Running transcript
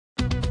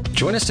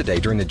Join us today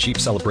during the Jeep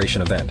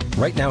Celebration event.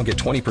 Right now, get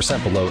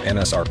 20% below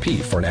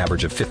MSRP for an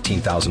average of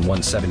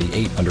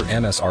 $15,178 under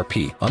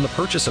MSRP on the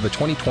purchase of a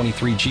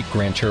 2023 Jeep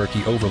Grand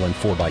Cherokee Overland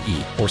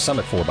 4xE or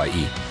Summit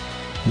 4xE.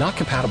 Not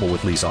compatible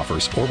with lease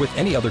offers or with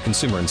any other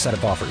consumer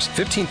incentive offers.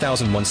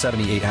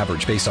 $15,178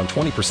 average based on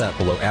 20%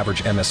 below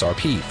average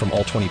MSRP from all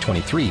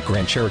 2023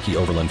 Grand Cherokee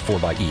Overland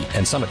 4xE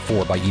and Summit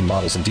 4xE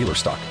models in dealer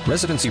stock.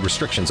 Residency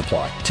restrictions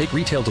apply. Take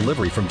retail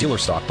delivery from dealer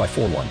stock by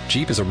 4/1.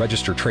 Jeep is a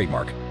registered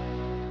trademark.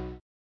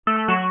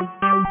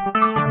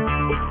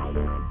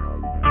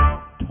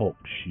 Talk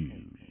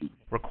shoes.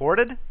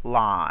 Recorded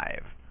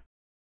live.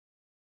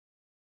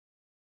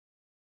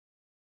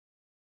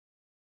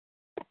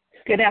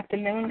 Good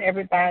afternoon,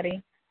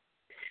 everybody.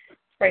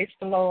 Praise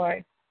the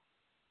Lord.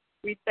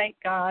 We thank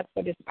God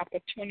for this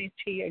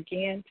opportunity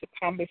again to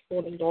come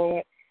before the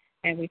Lord,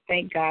 and we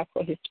thank God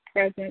for his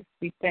presence.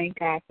 We thank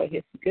God for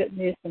his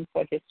goodness and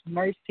for his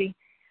mercy.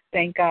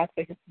 Thank God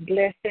for his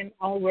blessing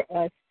over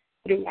us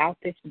throughout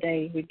this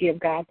day. We give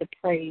God the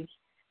praise.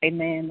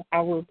 Amen.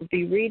 I will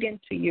be reading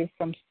to you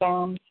from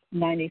Psalms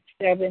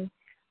 97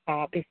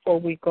 before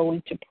we go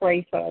into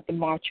pray for the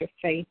March of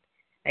Faith.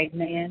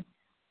 Amen.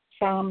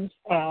 Psalms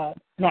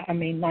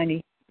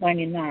 99.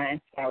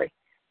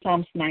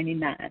 Psalms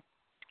 99.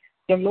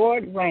 The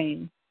Lord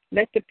reign.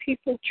 Let the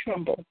people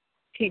tremble.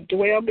 He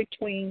dwell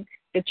between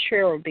the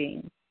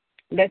cherubim.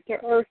 Let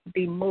the earth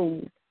be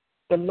moved.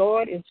 The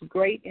Lord is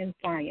great in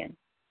Zion,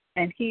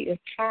 and he is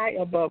high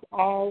above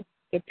all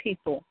the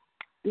people.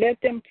 Let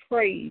them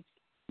praise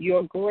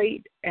your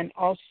great and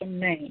awesome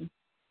name.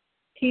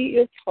 He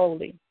is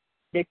holy.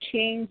 The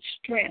king's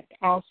strength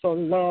also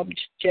loves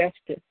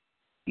justice.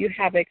 You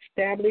have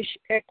established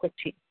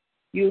equity.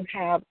 You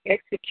have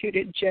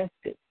executed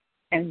justice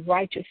and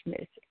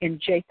righteousness in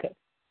Jacob.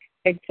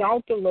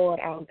 Exalt the Lord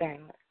our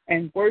God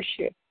and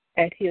worship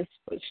at his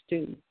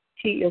footstool.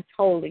 He is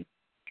holy.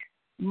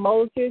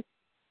 Moses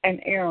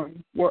and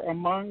Aaron were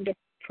among the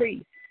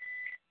priests,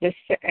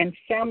 and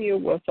Samuel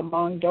was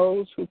among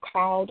those who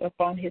called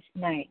upon his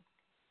name.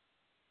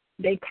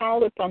 They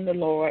called upon the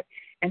Lord,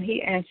 and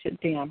he answered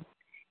them.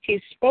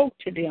 He spoke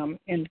to them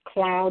in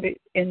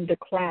the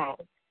cloud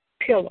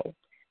pillow.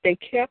 They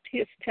kept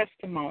his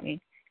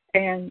testimony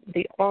and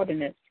the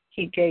ordinance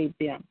he gave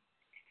them.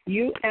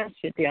 You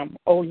answered them,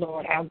 O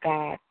Lord our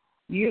God.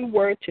 You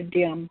were to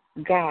them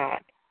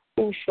God,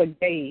 who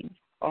forgave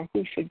or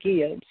who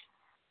forgives.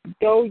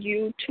 Though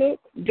you took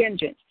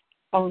vengeance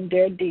on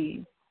their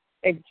deeds,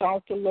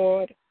 exalt the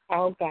Lord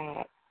our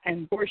God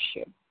and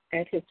worship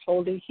at his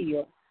holy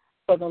hill.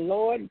 For the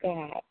Lord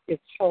God is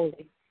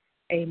holy.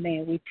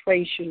 Amen. We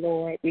praise you,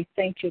 Lord. We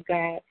thank you,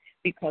 God,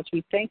 because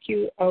we thank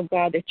you, oh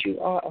God, that you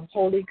are a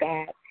holy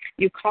God.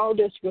 You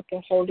called us with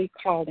a holy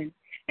calling.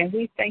 And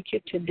we thank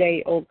you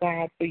today, oh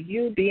God, for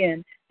you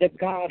being the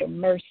God of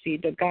mercy,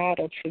 the God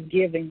of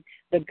forgiving,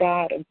 the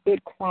God of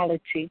good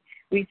quality.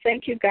 We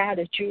thank you, God,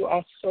 that you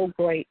are so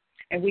great.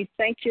 And we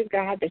thank you,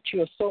 God, that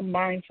you are so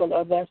mindful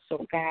of us,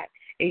 oh God.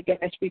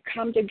 As we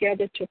come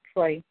together to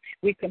pray,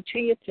 we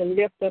continue to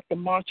lift up the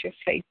march of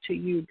faith to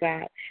you,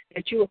 God,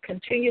 that you will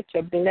continue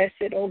to bless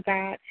it, oh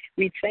God.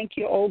 We thank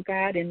you, oh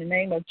God, in the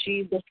name of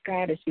Jesus,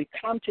 God, as we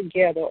come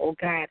together, oh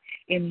God,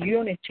 in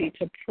unity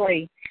to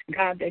pray,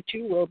 God, that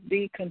you will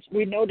be,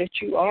 we know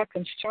that you are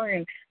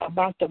concerned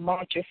about the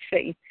march of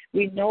faith.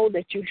 We know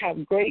that you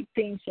have great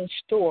things in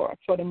store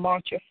for the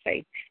march of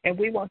faith, and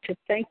we want to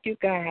thank you,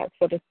 God,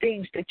 for the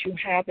things that you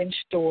have in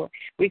store.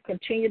 We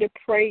continue to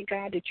pray,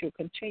 God, that you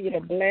continue to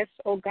bless,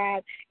 oh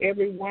God,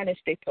 everyone as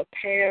they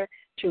prepare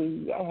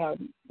to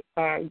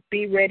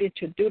be ready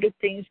to do the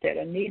things that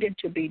are needed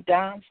to be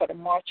done for the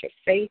march of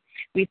faith.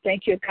 We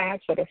thank you, God,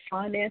 for the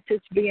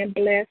finances being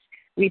blessed.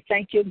 We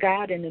thank you,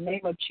 God, in the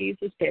name of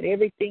Jesus, that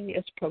everything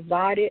is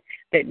provided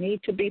that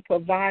need to be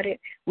provided.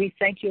 We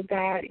thank you,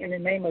 God, in the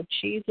name of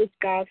Jesus,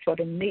 God, for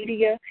the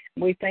media.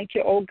 We thank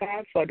you, oh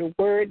God, for the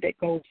word that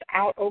goes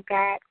out, oh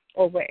God,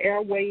 over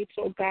airwaves,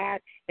 oh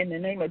God, in the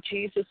name of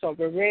Jesus,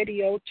 over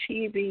radio,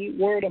 TV,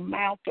 word of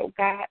mouth, oh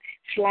God,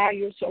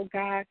 flyers, oh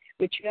God,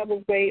 whichever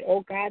way,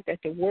 oh God, that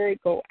the word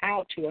go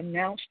out to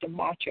announce the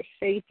march of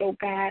faith, oh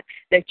God,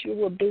 that you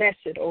will bless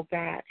it, oh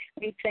God.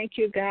 We thank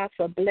you, God,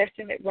 for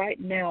blessing it right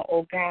now,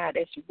 oh God,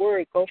 as the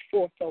word go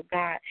forth, oh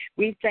God.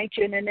 We thank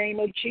you in the name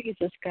of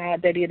Jesus,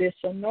 God, that it is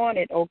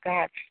anointed, oh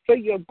God, for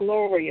your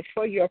glory,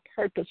 for your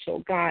purpose,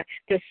 oh God,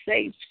 to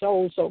save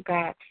souls, oh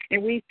God.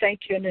 And we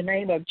thank you in the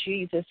name of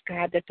Jesus,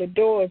 God, that the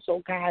doors,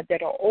 oh God,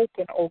 that are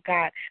open, oh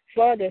God,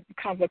 for the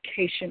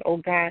convocation, oh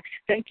God.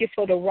 Thank you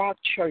for the Rock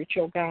Church,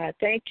 oh God.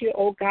 Thank you,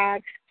 oh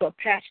God, for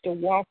Pastor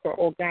Walker,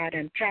 oh God,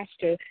 and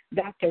Pastor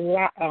Dr.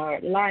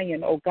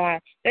 Lyon, oh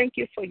God. Thank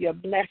you for your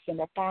blessing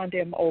upon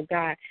them, oh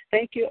God.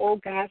 Thank you, oh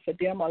God, for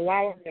them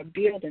allowing their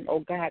building, oh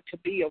God, to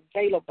be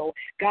available.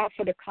 God,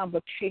 for the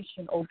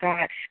convocation, oh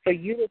God, for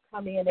you to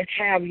come in and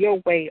have your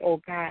way,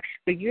 oh God,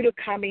 for you to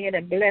come in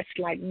and bless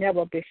like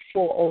never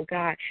before, oh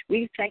God.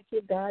 We thank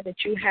you, God,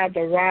 that you have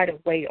the right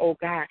of way, oh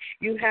God.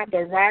 You have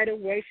the right of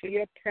way for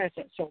your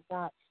presence, oh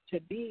God, to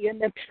be in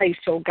the place,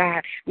 oh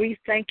God. We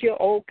thank you,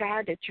 oh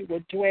God, that you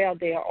will dwell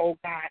there, oh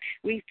God.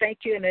 We thank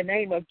you in the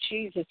name of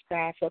Jesus,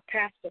 God, for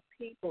Pastor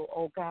People,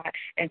 oh God,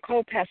 and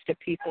co-pastor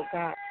people,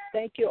 God.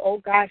 Thank you, oh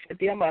God, for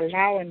them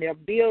allowing their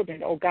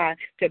building, oh God,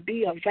 to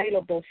be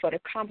available for the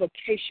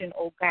convocation,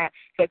 oh God,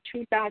 for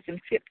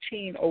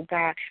 2015, oh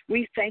God.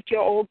 We thank you,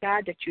 oh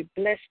God, that you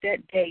bless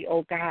that day,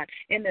 oh God.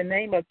 In the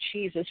name of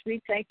Jesus,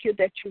 we thank you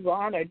that you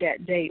honor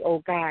that day,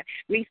 oh God.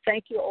 We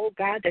thank you, oh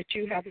God, that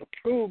you have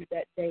approved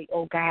that day,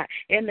 oh God.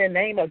 In the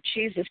name of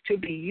Jesus, to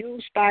be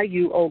used by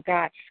you, oh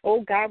God.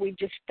 Oh God, we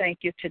just thank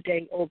you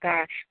today, oh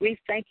God. We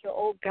thank you,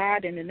 oh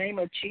God, in the name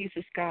of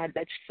Jesus, God,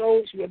 that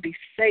souls will be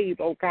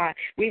saved, oh God.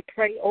 We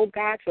pray, oh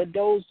God, for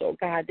those, oh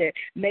God, that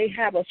may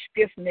have a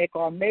stiff neck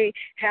or may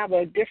have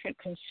a different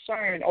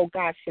concern, oh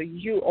God, for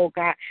you, oh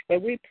God.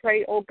 But we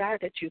pray, oh God,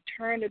 that you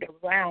turn it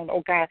around,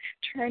 oh God,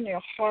 turn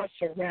their hearts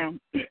around,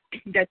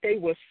 that they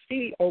will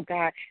see, oh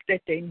God,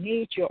 that they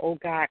need you, oh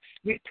God.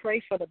 We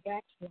pray for the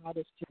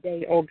backsliders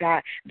today, oh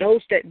God,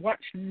 those that once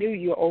knew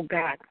you, oh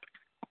God.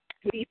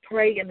 We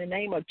pray in the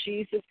name of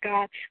Jesus,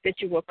 God, that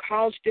you will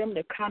cause them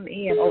to come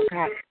in, oh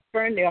God.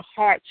 Turn their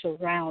hearts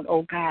around,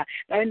 oh God.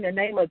 In the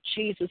name of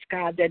Jesus,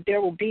 God, that there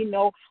will be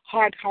no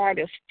hard heart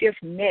or stiff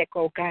neck,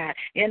 oh God.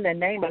 In the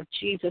name of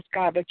Jesus,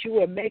 God, but you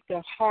will make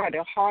the heart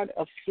a heart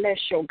of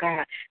flesh, oh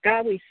God.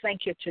 God, we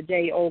thank you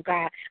today, oh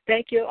God.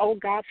 Thank you, oh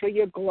God, for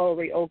your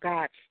glory, oh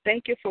God.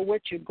 Thank you for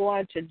what you're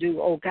going to do,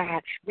 oh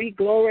God. We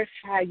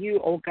glorify you,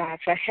 oh God,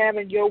 for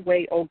having your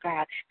way, oh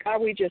God. God,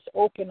 we just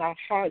open our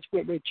hearts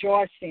with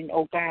rejoicing,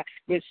 oh God,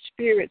 with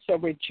spirits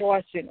of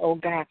rejoicing, oh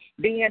God,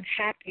 being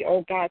happy,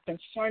 oh God,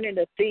 concerning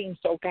the things,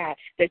 oh God,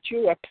 that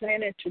you are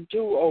planning to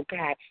do, oh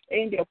God,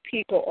 in your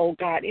people, oh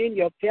God, in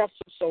your vessels,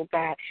 oh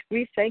God.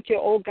 We thank you,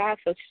 oh God,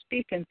 for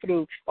speaking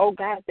through, oh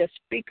God, the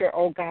speaker,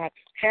 oh God,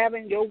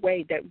 having your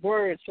way, that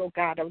words, oh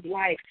God, of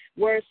life,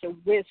 words of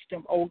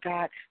wisdom, oh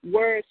God,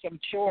 words of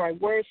joy,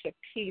 words of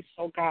peace,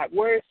 oh God,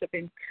 words of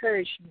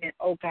encouragement,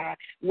 oh God,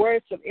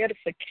 words of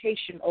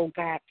edification, oh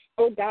God.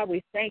 Oh God,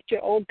 we thank you,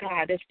 oh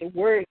God, as the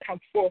word come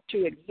forth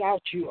to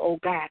exalt you, oh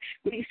God.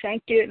 We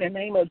thank you in the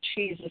name of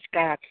Jesus,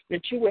 God,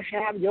 that you will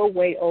have your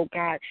way, oh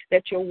God,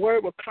 that your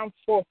word will come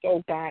forth,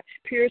 oh God,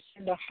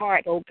 piercing the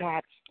heart, oh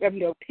God, of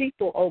your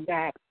people, oh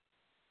God.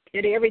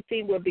 That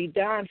everything will be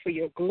done for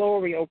your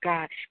glory, oh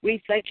God.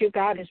 We thank you,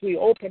 God, as we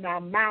open our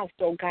mouth,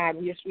 oh God,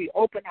 as we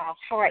open our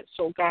hearts,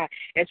 oh God,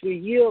 as we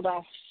yield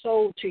our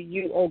soul to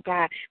you, oh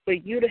God, for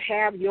you to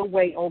have your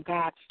way, oh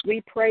God.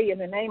 We pray in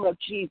the name of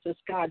Jesus,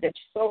 God, that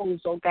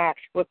souls, oh God,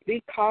 will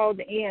be called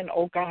in,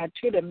 oh God,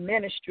 to the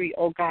ministry,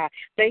 oh God.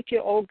 Thank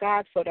you, oh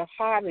God, for the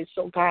harvest,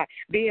 oh God,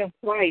 being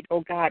white,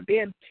 oh God,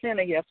 being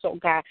plenteous, oh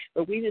God.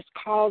 But we just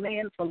call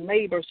in for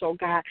labors, oh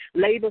God,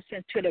 labors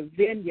into the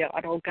vineyard,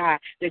 oh God,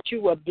 that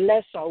you will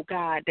bless, oh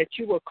God, that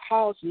you will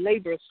cause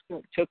laborers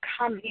to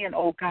come in,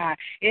 oh God,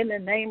 in the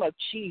name of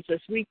Jesus.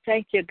 We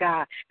thank you,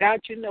 God. God,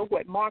 you know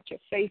what March of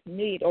Faith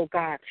need, oh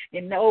God.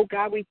 And, oh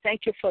God, we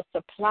thank you for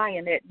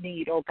supplying that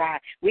need, oh God.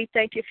 We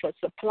thank you for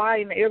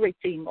supplying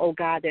everything, oh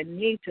God, that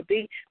need to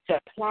be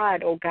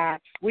supplied, oh God.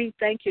 We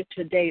thank you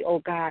today, oh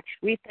God.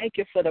 We thank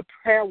you for the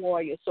prayer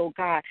warriors, oh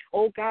God.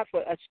 Oh God,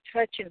 for us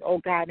touching, oh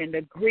God, and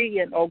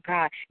agreeing, oh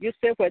God. You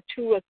said where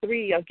two or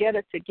three are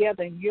gathered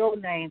together in your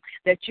name,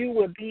 that you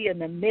will be in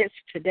the midst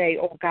today,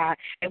 oh God.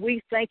 And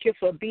we thank you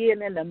for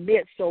being in the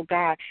midst, oh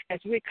God, as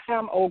we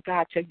come, oh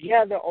God,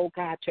 together, oh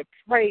God, to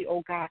pray,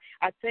 oh God.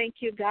 I thank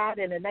you, God,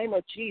 in the name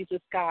of Jesus,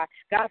 God.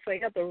 God, for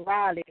Elder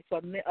Riley,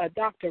 for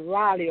Dr.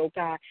 Riley, oh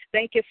God.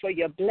 Thank you for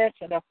your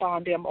blessing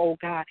upon them, oh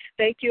God.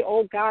 Thank you,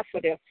 oh God, for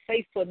their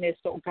faithfulness,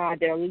 oh God,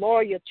 their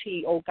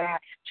loyalty, oh God,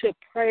 to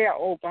prayer,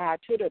 oh God,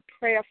 to the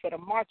prayer for the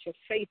march of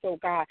faith, oh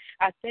God.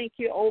 I thank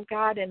you, oh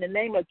God, in the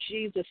name of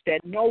Jesus, that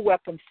no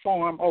weapon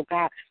formed, oh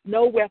God,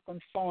 no weapon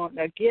formed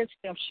against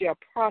them shall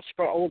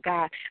prosper, oh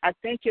God. I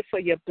thank you for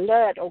your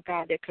blood, oh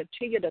God, that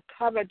continue to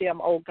cover them,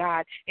 oh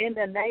God, in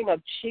the name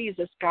of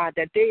Jesus, God,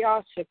 that they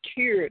are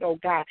secured, oh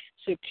God,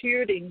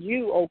 secured in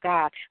you, oh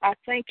God. I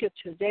thank you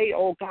today,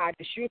 oh God,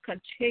 as you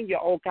continue,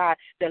 oh God,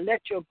 to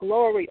let your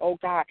glory, oh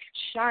God,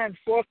 shine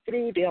forth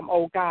through them,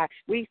 oh God.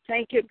 We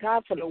thank you,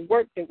 God, for the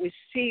work that we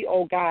see,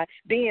 oh God,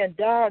 being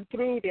done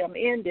through them,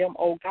 in them,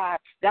 oh God.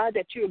 God,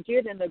 that you're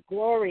getting the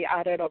glory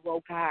out of them,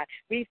 oh God.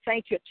 We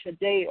thank you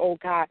today, oh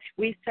God.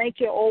 We thank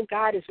you, oh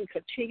God, as we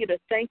continue to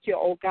thank you,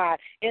 oh God,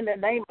 in the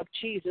name of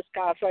Jesus,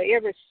 God, for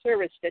every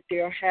service that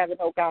they're having,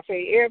 oh God, for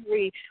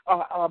every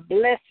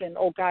blessing,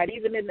 oh God,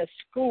 even in the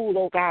school,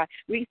 oh God.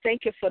 We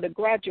thank you for the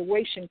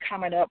graduation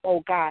coming up,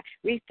 oh God.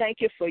 We thank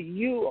you for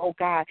you, oh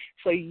God,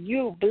 for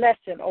you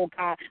blessing, oh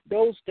God,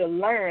 those to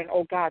learn,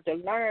 oh God, to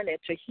learn and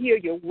to hear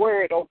your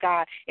word, oh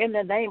God, in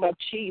the name of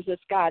Jesus,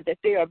 God, that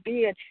they are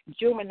being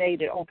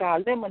illuminated, oh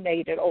God,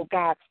 illuminated, oh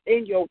God,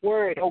 in your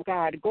word, oh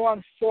God,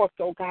 going forth,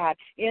 oh God,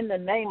 in the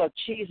name of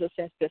Jesus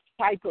as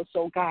disciples,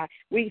 oh God.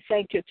 We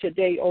thank you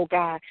today, oh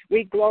God.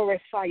 We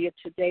glorify you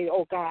today,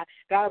 oh God.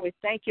 God, we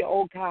thank you,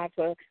 oh God,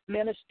 for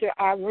Minister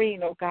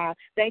Irene, oh God.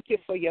 Thank thank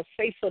you for your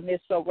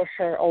faithfulness over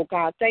her, oh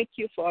God. Thank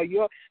you for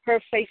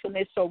her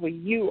faithfulness over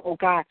you, oh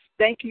God.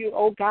 Thank you,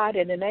 oh God,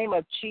 in the name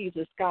of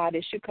Jesus, God,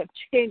 as you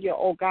continue,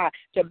 oh God,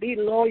 to be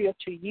loyal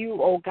to you,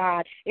 oh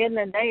God, in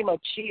the name of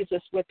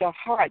Jesus, with a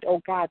heart,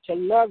 oh God, to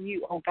love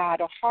you, oh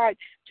God, a heart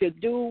to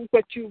do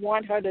what you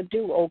want her to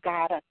do, oh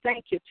God. I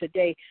thank you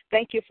today.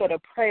 Thank you for the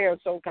prayers,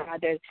 oh God,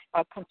 that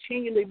are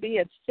continually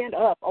being sent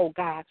up, oh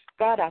God.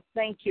 God, I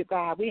thank you,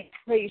 God. We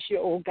praise you,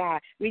 oh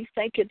God. We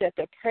thank you that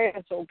the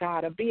prayers, oh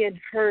God, are being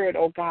heard,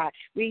 oh God.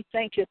 We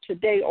thank you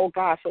today, oh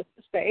God, for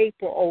Sister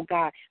April, oh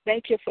God.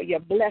 Thank you for your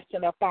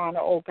blessing upon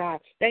her, oh God.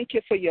 Thank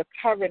you for your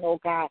covering, oh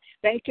God.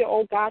 Thank you,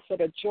 oh God, for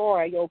the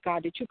joy, oh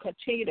God, that you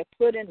continue to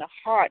put in the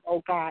heart,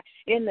 oh God,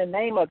 in the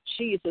name of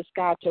Jesus,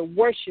 God, to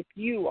worship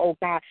you, oh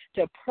God,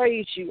 to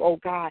praise you, oh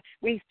God.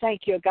 We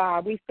thank you,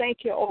 God. We thank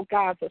you, oh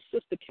God, for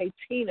Sister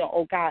Katina,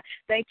 oh God.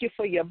 Thank you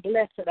for your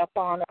blessing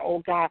upon her,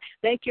 oh God.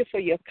 Thank you for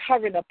your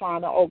covering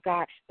upon her, oh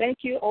God. Thank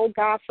you, oh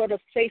God, for the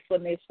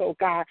faithfulness, oh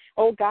God,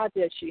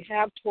 that she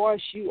have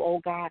towards you,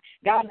 oh God.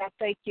 God, I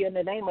thank you in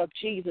the name of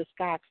Jesus,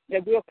 God,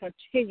 that we're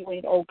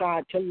continuing, oh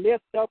God, to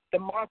lift up the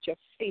march of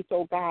faith,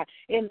 oh God,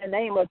 in the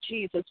name of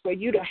Jesus, for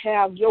you to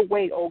have your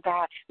way, oh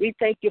God. We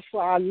thank you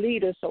for our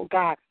leaders, oh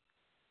God.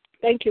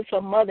 Thank you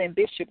for Mother and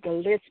Bishop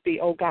Gillespie,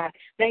 oh God.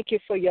 Thank you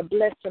for your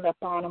blessing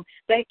upon them.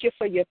 Thank you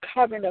for your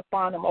covering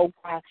upon them, oh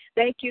God.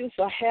 Thank you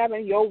for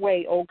having your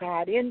way, oh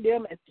God, in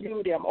them and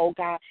through them, oh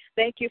God.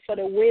 Thank you for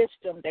the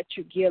wisdom that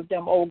you give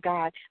them, oh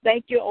God.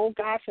 Thank you, oh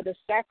God, for the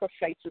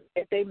sacrifices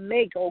that they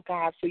make, oh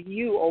God, for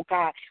you, oh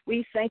God.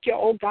 We thank you,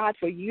 oh God,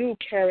 for you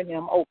carrying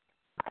them, oh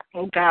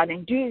God,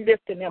 and you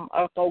lifting them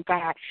up, oh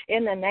God,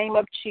 in the name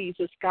of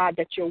Jesus, God,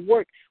 that your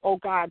work, oh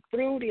God,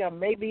 through them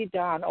may be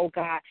done, oh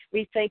God.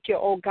 We thank you,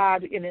 oh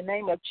God, in the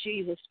name of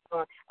Jesus,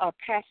 for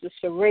Pastor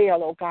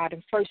Sorrell, oh God,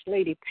 and First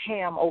Lady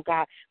Pam, oh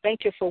God.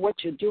 Thank you for what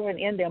you're doing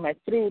in them and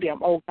through them,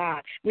 oh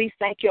God. We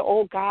thank you,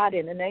 oh God,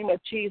 in the name of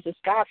Jesus,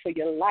 God, for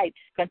your light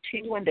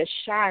continuing to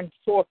shine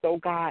forth, oh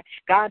God.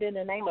 God, in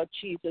the name of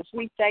Jesus,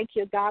 we thank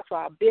you, God, for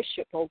our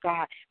bishop, oh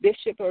God,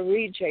 Bishop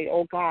Orije,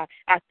 oh God.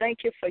 I thank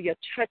you for your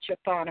touch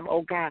upon him,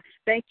 oh God.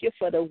 Thank you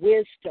for the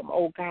wisdom,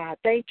 oh God.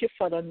 Thank you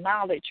for the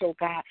knowledge, oh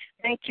God.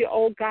 Thank you,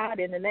 oh God,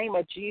 in the name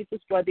of Jesus,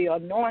 for the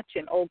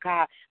anointing, oh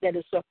God, that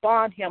is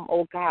upon him,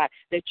 oh God,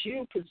 that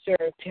you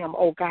preserved him,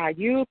 oh God.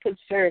 You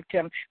preserved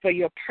him for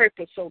your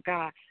purpose, oh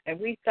God. And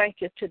we thank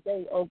you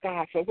today, oh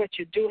God, for what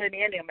you're doing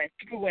in him and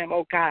through him,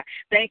 oh God.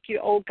 Thank you,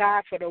 oh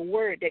God, for the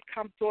word that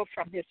comes forth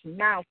from his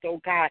mouth,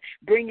 oh God,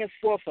 bringing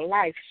forth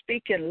life,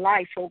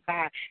 oh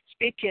God,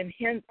 speaking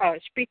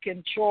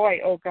joy,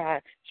 oh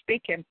God,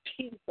 speaking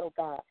peace, oh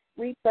God.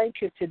 We thank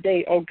you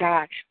today, oh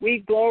God. We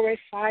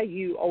glorify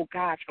you, oh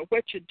God, for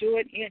what you're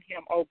doing in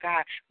him, oh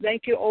God.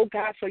 Thank you, oh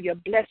God, for your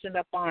blessing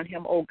upon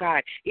him, oh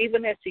God.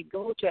 Even as he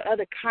goes to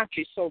other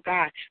countries, oh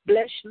God.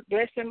 Bless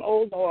him,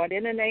 oh Lord,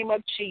 in the name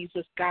of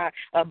Jesus, God,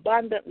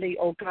 abundantly,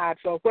 oh God,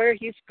 for where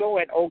he's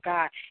going, oh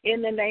God.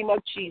 In the name of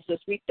Jesus,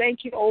 we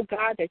thank you, oh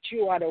God, that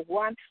you are the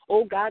one,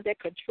 oh God, that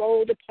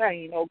control the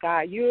plane, oh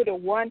God. You're the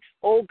one,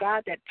 oh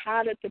God, that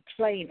pilot the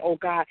plane, oh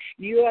God.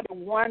 You are the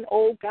one,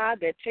 oh God,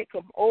 that take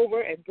them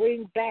over and bring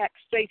back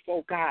safe,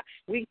 oh God.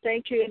 We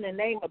thank you in the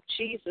name of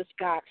Jesus,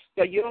 God,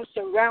 for your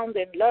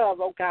surrounding love,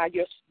 oh God,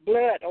 your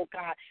blood, oh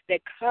God, that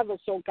covers,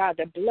 oh God,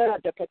 the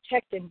blood, the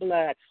protecting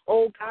blood.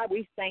 Oh God,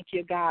 we thank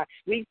you, God.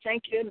 We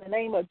thank you in the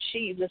name of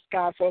Jesus,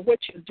 God, for what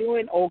you're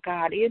doing, oh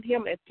God, in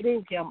him and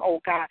through him,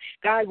 oh God.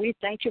 God, we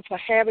thank you for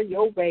having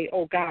your way,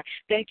 oh God.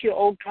 Thank you,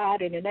 oh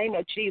God, in the name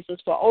of Jesus,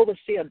 for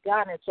Overseer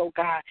Donis, oh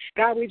God.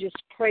 God, we just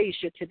praise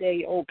you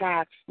today, oh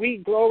God. We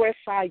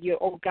glorify you,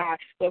 oh God,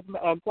 for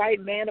a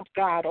great man of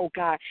God, oh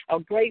God, a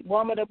great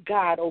woman of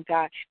God, oh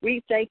God.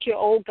 We thank you,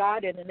 oh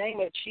God, in the name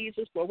of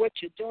Jesus, for what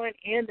you're doing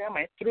in them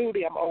and through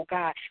them, oh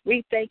God.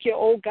 We thank you,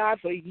 oh God,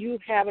 for you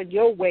having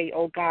your way,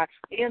 oh God,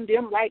 in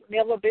them like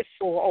never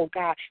before, oh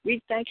God.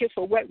 We thank you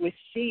for what we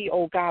see,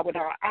 oh God, with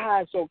our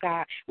eyes, oh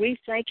God. We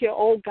thank you,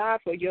 oh God,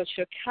 for your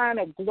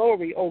Shekinah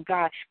glory, oh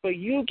God, for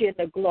you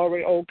getting the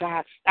glory, oh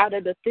God, out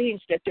of the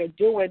things that they're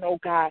doing, oh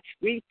God.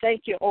 We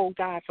thank you, oh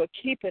God, for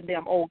keeping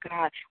them, oh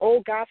God,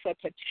 for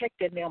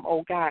protecting them,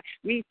 oh God.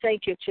 We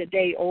thank you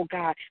today, oh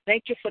God.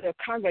 Thank you for the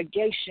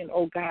congregation,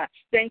 oh God.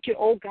 Thank you,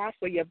 oh God,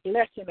 for your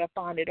blessing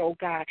upon it, oh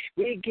God.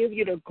 We give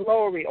you the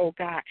glory, oh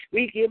God.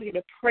 We give you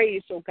the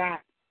praise, oh God.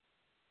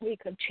 We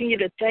continue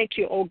to thank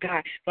you, oh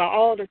God, for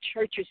all the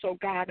churches, oh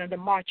God, and the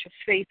march of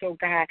faith, oh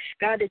God.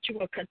 God, that you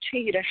will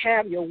continue to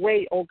have your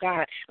way, oh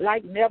God,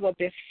 like never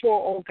before,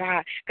 oh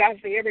God. God,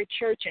 for every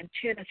church in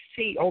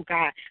Tennessee, oh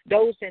God,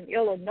 those in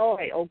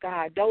Illinois, oh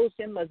God, those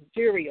in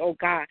Missouri, oh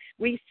God.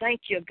 We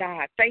thank you,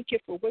 God. Thank you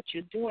for what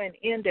you're doing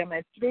in them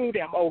and through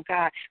them, oh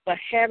God, for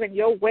having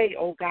your way,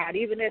 oh God,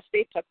 even as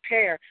they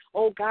prepare,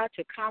 oh God,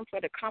 to come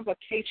for the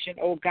convocation,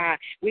 oh God.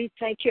 We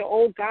thank you,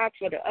 oh God,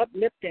 for the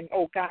uplifting,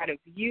 oh God, of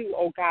you,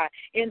 oh God. God,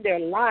 in their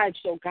lives,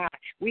 oh God.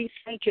 We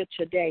thank you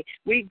today.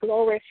 We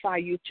glorify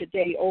you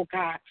today, oh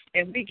God,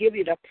 and we give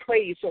you the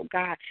praise, oh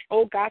God,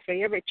 for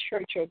every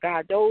church, oh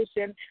God, those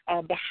in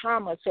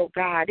Bahamas, oh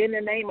God, in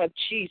the name of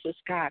Jesus,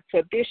 God,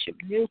 for Bishop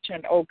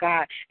Newton, oh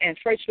God, and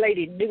First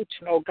Lady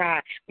Newton, oh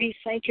God. We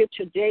thank you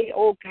today,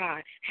 oh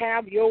God.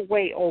 Have your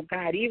way, oh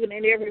God, even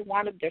in every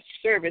one of the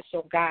service,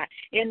 oh God,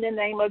 in the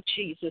name of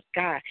Jesus,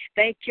 God.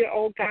 Thank you,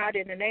 oh God,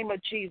 in the name of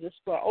Jesus,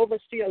 for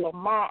Overseer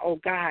Lamar, oh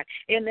God,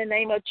 in the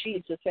name of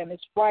Jesus, and his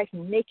wife,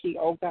 Nikki,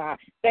 oh God.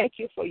 Thank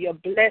you for your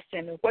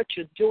blessing and what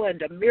you're doing,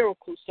 the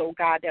miracles, oh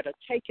God, that are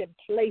taking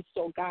place,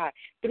 oh God,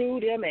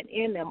 through them and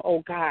in them,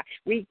 oh God.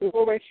 We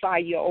glorify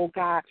you, oh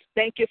God.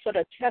 Thank you for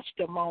the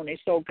testimonies,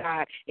 oh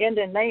God, in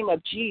the name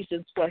of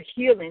Jesus, for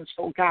healings,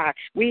 oh God.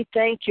 We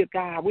thank you,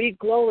 God. We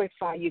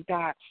glorify you,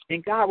 God.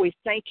 And God, we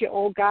thank you,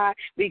 oh God.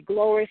 We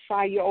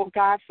glorify you, oh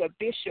God, for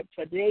Bishop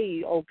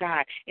today, oh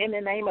God, in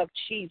the name of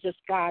Jesus,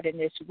 God, and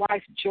his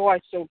wife,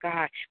 Joyce, oh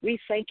God. We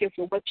thank you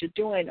for what you're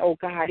doing, oh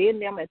God, in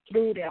them and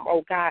through them,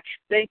 oh God.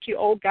 Thank you,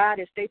 oh God,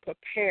 as they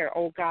prepare,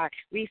 oh God.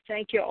 We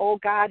thank you, oh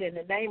God, in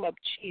the name of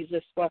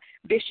Jesus, for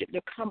Bishop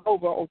to come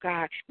over, oh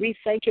God. We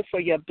thank you for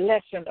your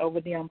blessing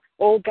over them,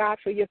 oh God,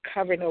 for your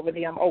covering over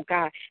them, oh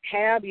God.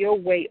 Have your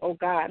way, oh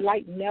God,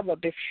 like never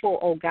before,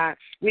 oh God.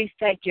 We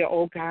thank you,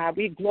 oh God.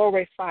 We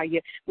glorify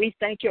you. We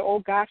thank you, oh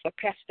God, for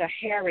Pastor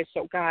Harris,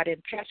 oh God,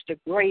 and Pastor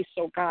Grace,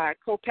 oh God,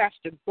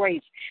 Co-Pastor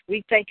Grace.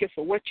 We thank you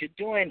for what you're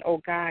doing,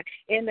 oh God,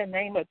 in the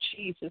name of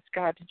Jesus,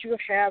 God. Did you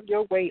have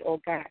your way, oh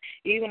God,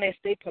 even as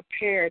they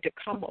prepare to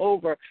come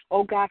over,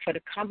 oh God, for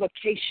the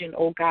convocation,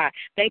 oh God.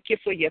 Thank you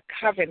for your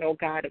covering, oh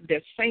God, of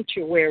their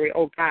sanctuary,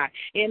 oh God,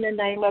 in the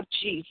name of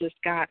Jesus,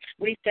 God.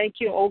 We thank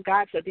you, oh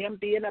God, for them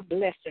being a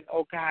blessing,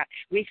 oh God.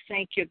 We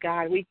thank you,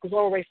 God. We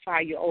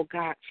glorify you, oh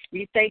God.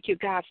 We thank you,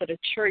 God, for the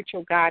church,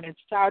 oh God, in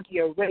Saudi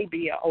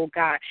Arabia, oh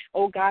God.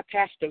 Oh God,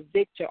 Pastor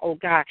Victor, oh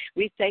God.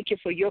 We thank you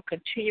for your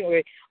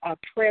continual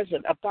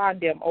presence upon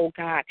them, oh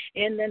God,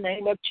 in the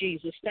name of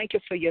Jesus. Thank you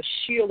for your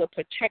shield of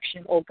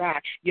protection, oh God,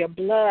 your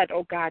blood,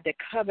 oh God, that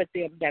covered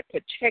them, that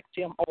protect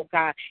them, oh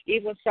God,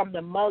 even from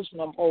the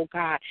Muslim, oh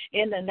God,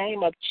 in the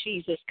name of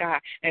Jesus, God.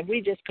 And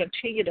we just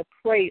continue to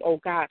pray, oh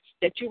God,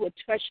 that you would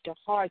touch the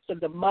hearts of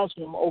the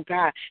Muslim, oh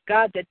God,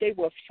 God, that they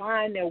will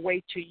find their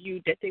way to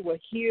you, that they will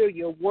hear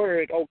your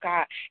word, oh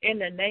God, in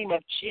the name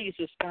of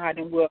Jesus, God,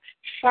 and will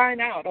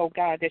find out, oh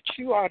God, that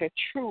you are the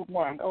true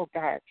one, oh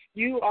God.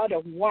 You are the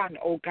one,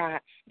 oh God,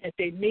 that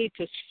they need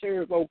to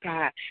serve, oh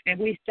God. And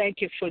we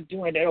thank you for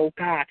doing it, oh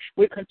God.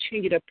 We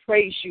continue to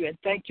praise you and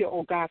thank you,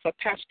 oh God, for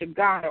Pastor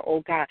Garner,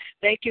 oh God.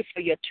 Thank you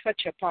for your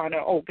touch upon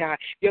her, oh God,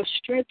 your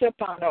strength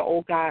upon her,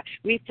 oh God.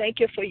 We thank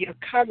you for your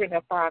covering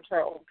upon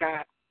her, oh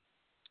God.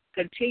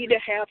 Continue to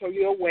have her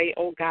your way,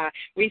 oh God.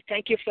 We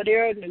thank you for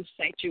their new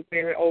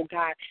sanctuary, oh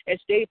God, as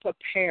they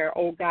prepare,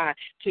 oh God,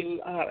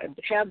 to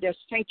have their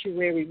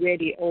sanctuary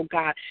ready, oh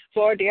God,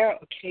 for their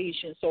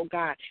occasions, oh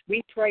God.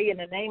 We pray in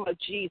the name of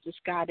Jesus,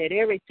 God, that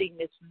everything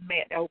is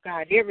met, oh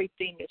God,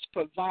 everything is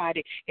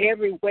provided,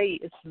 every way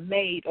is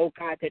made, oh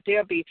God, that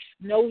there be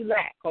no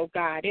lack, oh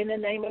God, in the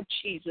name of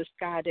Jesus,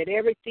 God, that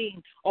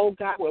everything, oh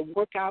God, will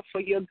work out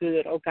for your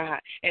good, oh God.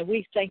 And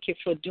we thank you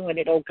for doing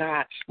it, oh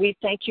God. We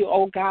thank you,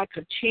 oh God,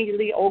 continually,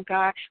 oh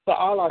God, for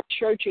all our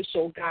churches,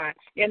 oh God,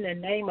 in the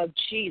name of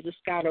Jesus,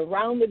 God,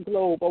 around the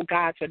globe, oh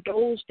God, for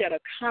those that are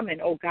coming,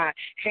 oh God,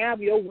 have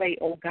your way,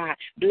 oh God,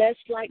 blessed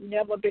like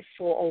never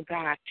before, oh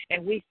God,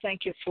 and we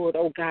thank you for it,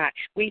 oh God.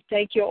 We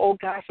thank you, oh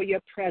God, for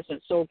your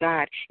presence, oh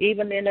God,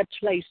 even in a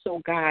place,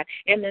 oh God,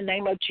 in the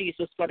name of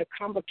Jesus, for the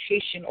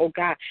convocation, oh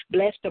God,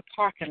 bless the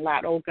parking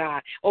lot, oh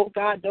God,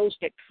 those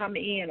that come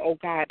in, oh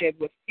God, that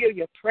will feel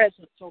your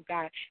presence, oh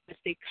God, as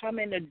they come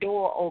in the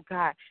door, oh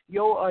God,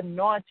 your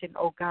anointing,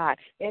 oh God,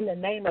 in the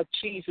name of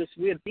Jesus,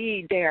 will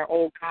be there,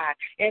 oh God,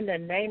 in the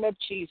name of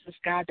Jesus,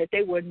 God, that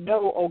they will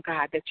know, oh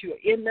God, that you're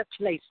in the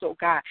place, oh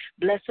God.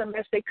 Bless them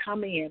as they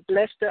come in.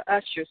 Bless the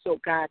ushers, oh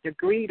God, the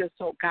greeters,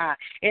 oh God,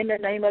 in the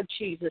name of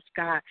Jesus,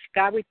 God.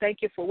 God, we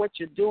thank you for what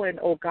you're doing,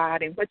 oh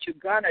God, and what you're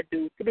going to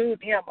do through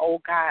them,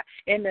 oh God,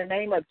 in the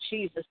name of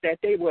Jesus, that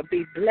they will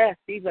be blessed,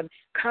 even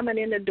coming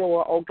in the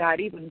door, oh God,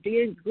 even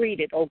being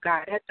greeted, oh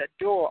God, at the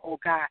door, oh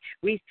God.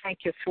 We thank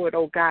you for it,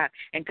 oh God.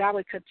 And God,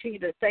 we continue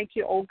to thank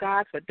you, oh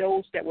God, for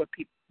those that will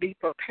be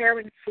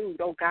preparing food,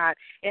 oh God,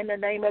 in the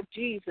name of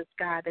Jesus,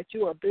 God, that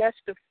you will bless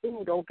the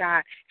food, oh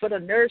God, for the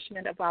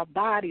nourishment of our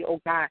body,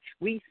 oh God.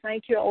 We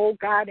thank you, oh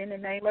God, in the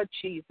name of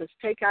Jesus.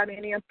 Take out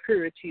any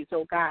impurities,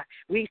 oh God.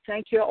 We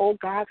thank you, oh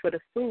God, for the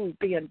food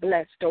being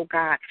blessed, oh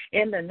God,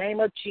 in the name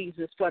of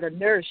Jesus, for the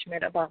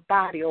nourishment of our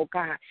body, oh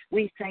God.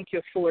 We thank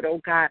you for it, oh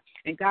God.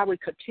 And God, we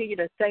continue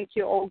to thank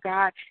you, oh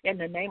God, in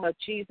the name of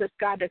Jesus,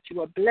 God, that you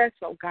will bless,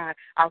 oh God,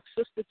 our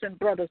sisters and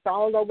brothers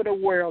all over the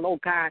world, oh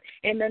God,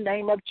 in the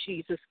name of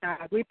Jesus,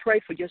 God. We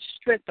pray for your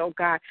strength, oh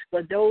God,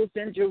 for those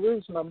in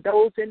Jerusalem,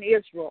 those in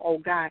Israel, oh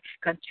God.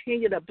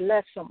 Continue to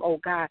bless them, oh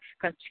God.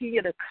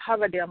 Continue to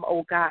cover them,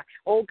 oh God.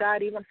 Oh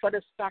God, even for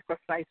the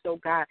sacrifice, oh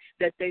God,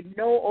 that they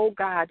know, oh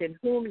God, in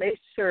whom they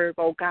serve,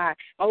 oh God.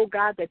 Oh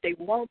God, that they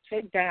won't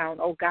take down,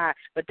 oh God,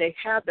 but they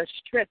have the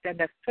strength and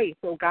the faith,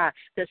 oh God,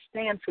 to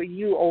stand for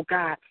you, oh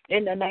God,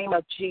 in the name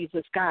of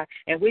Jesus, God.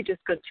 And we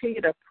just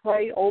continue to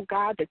pray, oh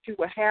God, that you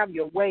will have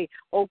your way,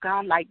 oh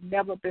God, like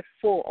never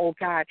before, oh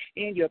God,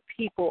 in your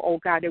people, oh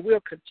God, that we'll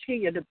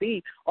continue to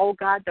be, oh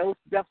God, those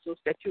vessels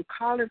that you're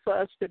calling for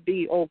us to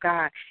be, oh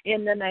God,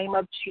 in the name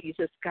of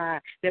Jesus,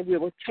 God, that we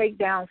will take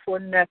down for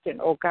nothing,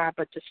 oh God,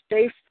 but to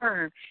stay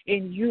firm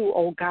in you,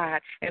 oh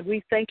God. And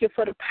we thank you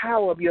for the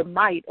power of your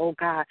might, oh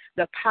God,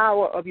 the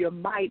power of your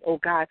might, oh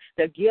God,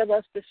 that give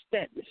us the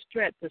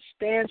strength to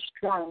stand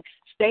strong,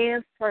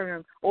 stand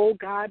firm, oh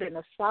God, in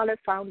a solid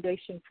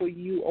foundation for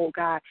you, oh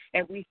God.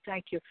 And we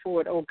thank you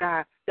for it, oh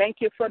God. Thank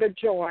you for the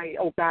joy,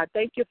 oh God.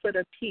 Thank you for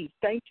the peace.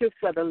 Thank you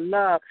for the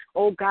love,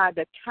 oh God,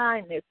 the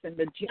kindness and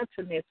the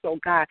gentleness, oh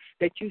God,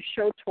 that you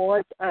show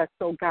towards us,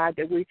 oh God,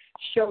 that we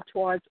show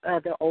towards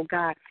others, oh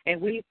God. And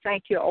we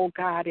thank you, oh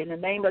God, in the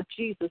name of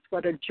Jesus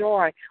for the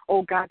joy,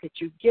 oh God, that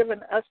you've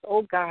given us,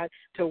 oh God,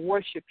 to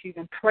worship you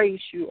and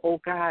praise you, oh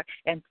God,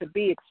 and to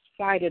be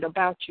excited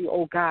about you,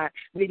 oh God.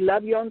 We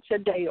love you on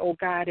today, oh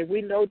God, and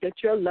we know that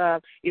your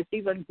love is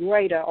even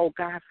greater, oh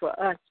God, for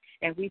us.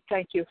 And we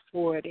thank you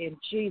for it in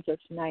Jesus'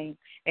 name.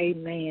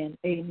 Amen.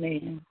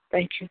 Amen.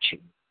 Thank you,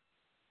 Jesus.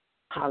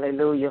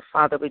 Hallelujah.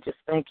 Father, we just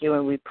thank you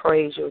and we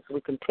praise you as we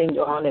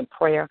continue on in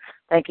prayer.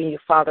 Thanking you,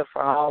 Father,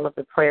 for all of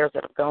the prayers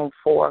that have gone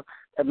forth.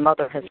 That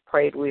Mother has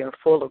prayed. We are in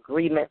full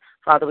agreement.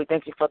 Father, we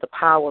thank you for the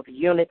power of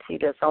unity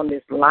that's on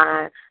this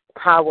line,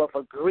 the power of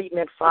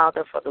agreement,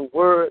 Father, for the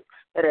words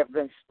that have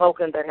been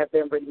spoken, that have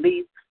been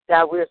released.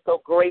 God, we are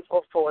so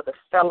grateful for the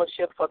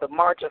fellowship, for the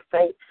march of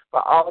faith,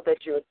 for all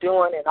that you're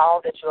doing and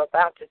all that you're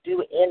about to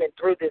do in and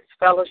through this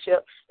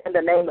fellowship. In the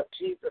name of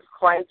Jesus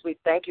Christ, we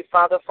thank you,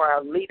 Father, for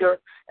our leaders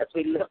as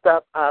we lift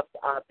up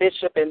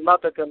Bishop and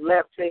Mother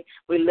Gillespie.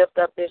 We lift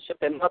up Bishop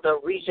and Mother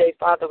Rije,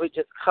 Father. We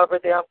just cover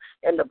them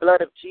in the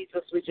blood of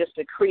Jesus. We just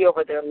decree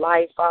over their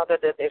life, Father,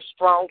 that they're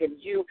strong in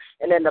you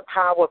and in the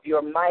power of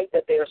your might,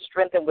 that they are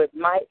strengthened with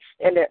might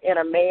in their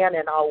inner man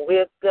and all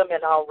wisdom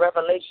and all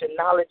revelation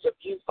knowledge of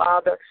you,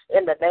 Father.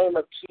 In the name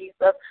of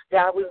Jesus,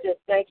 God, we just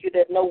thank you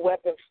that no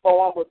weapon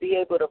formed will be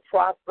able to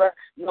prosper.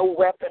 No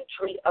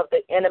weaponry of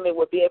the enemy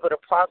will be able to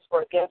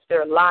prosper against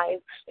their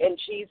lives. In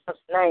Jesus'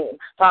 name,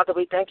 Father,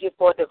 we thank you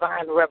for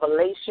divine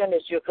revelation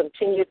as you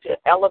continue to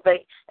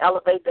elevate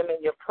them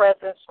in your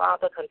presence,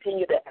 Father.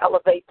 Continue to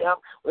elevate them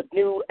with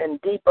new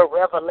and deeper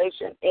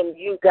revelation in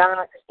you,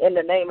 God. In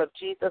the name of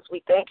Jesus,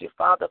 we thank you,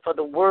 Father, for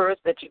the words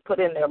that you put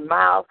in their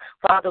mouth.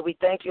 Father, we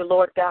thank you,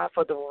 Lord God,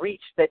 for the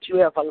reach that you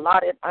have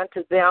allotted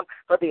unto them,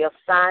 for the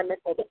assignment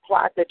or the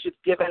plot that you've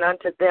given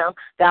unto them.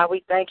 God,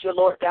 we thank you,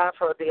 Lord God,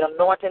 for the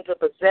anointing to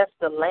possess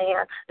the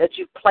land that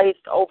you've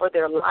placed over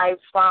their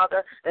lives,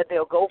 Father, that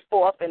they'll go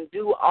forth and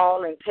do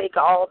all and take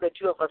all that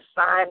you have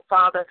assigned,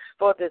 Father,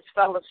 for this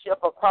fellowship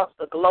across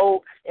the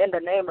globe in the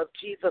name of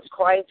Jesus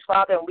Christ,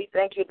 Father. And we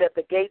thank you that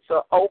the gates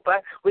are open.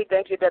 We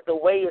thank you that the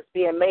way is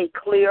being made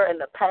clear and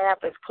the path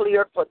is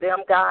cleared for them,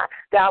 God.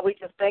 God, we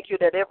just thank you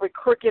that every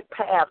crooked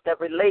path that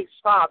relates,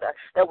 Father,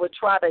 that would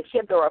try to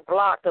hinder or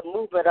block the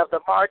movement of the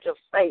march of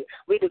faith,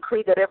 we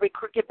decree that every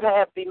crooked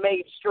path be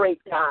made straight,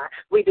 God.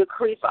 We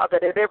decree, Father,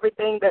 that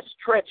everything that's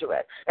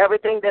treacherous,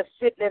 everything that's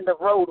sitting in the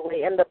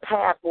roadway, in the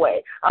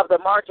pathway of the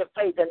march of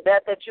faith, and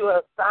that you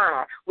have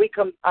signed, we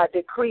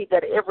decree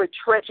that every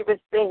treacherous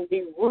thing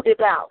be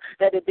rooted out,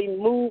 that it be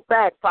moved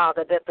back,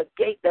 Father, that the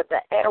gate, that the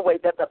airway,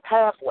 that the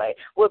pathway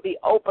will be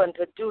open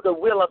to do the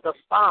will of the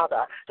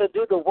Father, to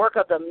do the work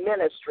of the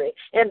ministry.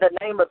 In the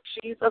name of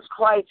Jesus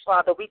Christ,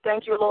 Father, we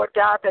thank you, Lord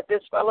God, that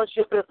this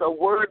fellowship is a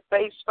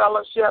word-based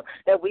fellowship,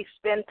 that we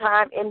spend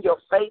time in your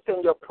faith,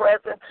 in your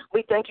presence.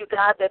 We thank you,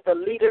 God, that the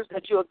leaders,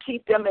 that you'll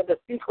keep them in the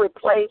secret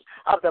place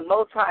of the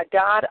Most High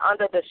God,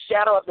 under the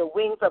shadow of the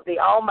wings of the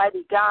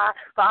Almighty God.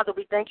 Father,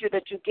 we thank you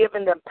that you've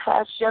given them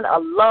passion, a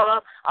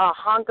love, a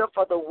hunger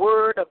for the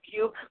word of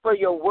you, for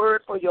your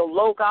word, for your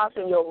logos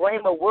and your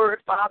rhema word,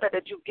 Father,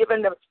 that you've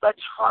given them such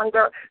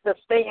hunger to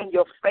stay in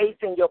your face,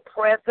 in your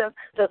presence,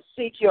 to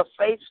seek your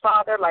face,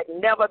 Father, like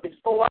never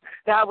before.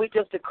 God, we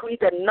just decree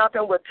that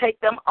nothing will take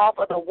them off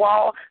of the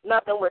wall,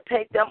 nothing will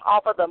take them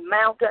off of the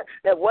mountain,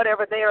 that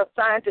whatever they are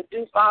assigned to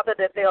do, Father,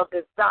 that they'll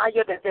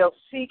desire, that they'll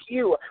seek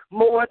you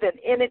more than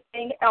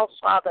anything else,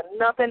 Father.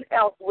 Nothing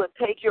else will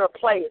take your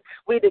place.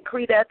 We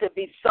decree that to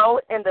be so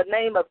in the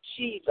name of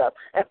Jesus.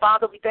 And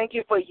Father, we thank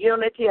you for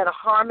unity and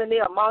harmony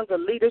among the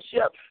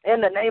leadership.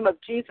 In the name of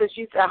Jesus,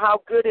 you said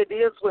how good it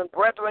is when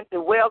brethren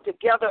dwell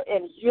together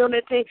in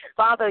unity.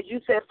 Father, you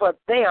said for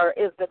there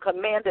is the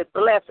commanded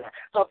blessing.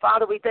 So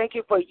Father, we thank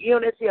you for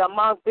unity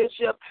among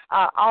bishops,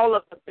 all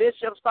of the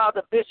bishops,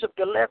 Father, Bishop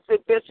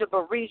Gillespie, Bishop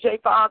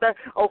Arije, Father,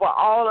 over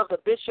all of the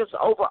bishops,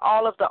 over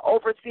all of the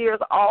overseers,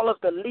 all of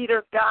the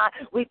leaders, God.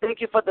 We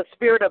thank you for the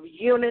spirit of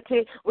unity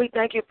unity. We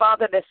thank you,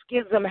 Father, that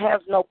schism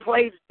has no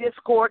place.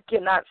 Discord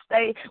cannot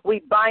stay.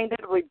 We bind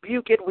it,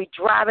 rebuke it, we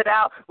drive it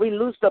out. We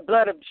loose the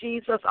blood of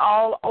Jesus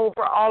all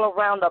over, all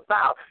around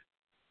about,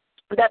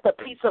 that the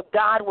peace of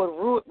God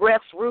will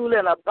rest, rule,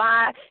 and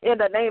abide in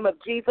the name of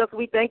Jesus.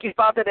 We thank you,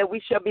 Father, that we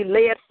shall be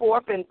led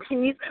forth in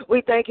peace.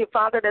 We thank you,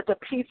 Father, that the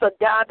peace of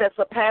God that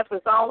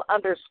surpasses all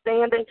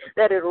understanding,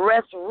 that it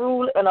rests,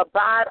 rule, and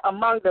abide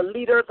among the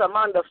leaders,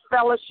 among the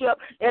fellowship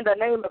in the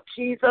name of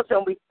Jesus.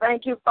 And we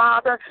thank you,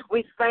 Father.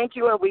 We thank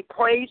you and we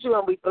praise you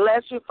and we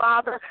bless you,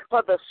 Father,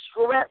 for the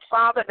strength,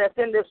 Father, that's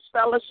in this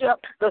fellowship,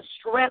 the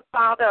strength,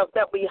 Father,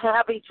 that we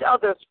have each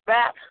other's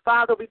back.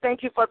 Father, we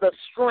thank you for the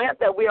strength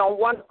that we're on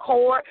one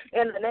accord.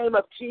 In the name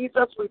of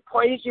Jesus, we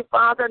praise you,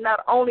 Father,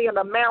 not only in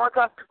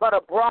America, but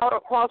abroad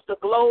across the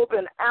globe,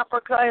 in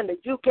Africa, in the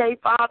UK,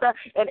 Father,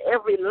 in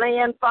every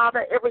land,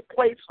 Father, every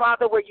place,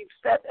 Father, where you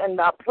set and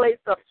place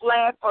the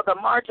flag for the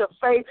march of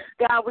faith.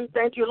 God, we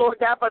thank you, Lord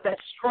God, for that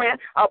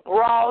strength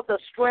abroad, the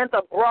strength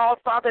abroad,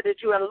 Father,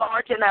 that you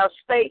enlarge in our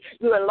state,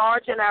 you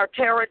enlarge in our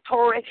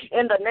territory,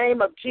 in the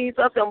name of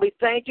Jesus, and we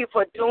thank you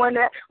for doing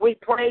that. We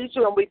praise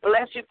you and we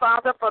bless you,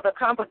 Father, for the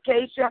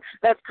convocation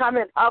that's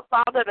coming up,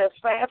 Father, that's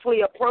fast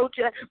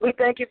approaching. We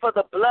thank you for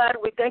the blood.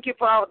 We thank you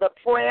for all the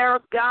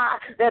prayers, God,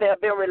 that have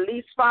been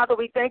released, Father.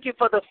 We thank you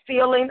for the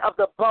filling of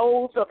the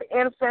bowls of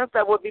incense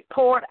that will be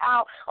poured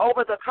out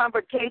over the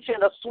convocation,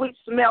 a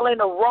sweet-smelling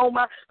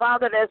aroma,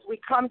 Father, as we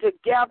come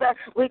together.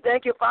 We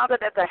thank you, Father,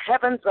 that the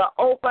heavens are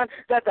open,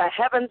 that the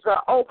heavens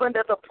are open,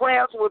 that the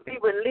prayers will be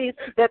released,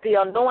 that the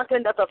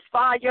anointing, that the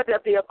fire,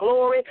 that the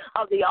glory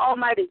of the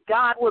Almighty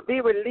God will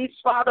be released,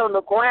 Father, on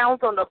the grounds,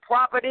 on the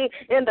property,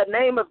 in the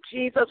name of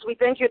Jesus. We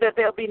thank you that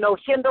there'll be no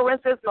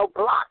hindrances, no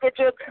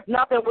blockages,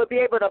 nothing will be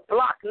able to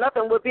block,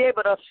 nothing will be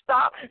able to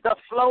stop the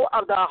flow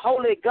of the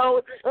Holy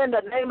Ghost. In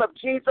the name of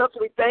Jesus,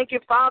 we thank you,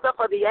 Father,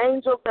 for the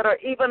angels that are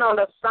even on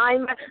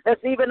assignment,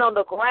 that's even on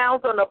the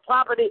grounds, on the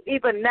property.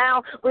 Even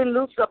now, we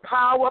lose the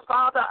power,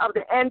 Father, of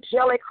the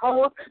angelic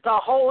host to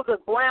hold the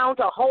ground,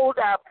 to hold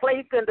our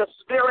place in the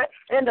spirit.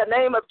 In the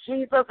name of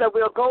Jesus, that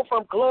we'll go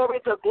from glory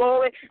to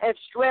glory and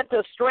strength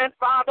to strength,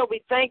 Father.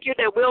 We thank you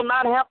that we'll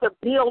not have to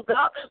build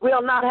up,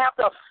 we'll not have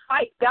to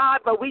fight, God,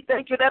 but we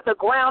thank you that the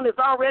ground is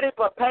already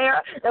prepared,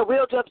 that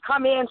we'll just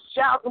come in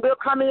shouting, we'll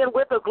come in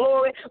with the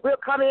glory, we'll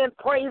come in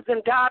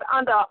praising God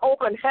under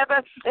open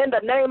heaven. In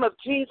the name of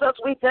Jesus,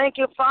 we thank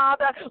you,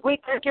 Father. We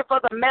thank you for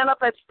the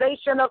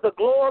manifestation of the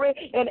glory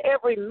in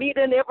every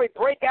meeting, every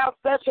breakout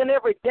session,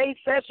 every day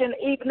session,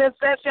 evening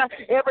session,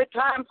 every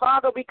time,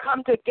 Father, we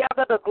come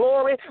together, the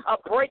glory,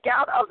 a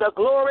breakout of the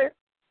glory,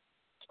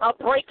 a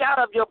breakout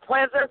of your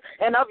presence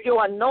and of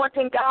your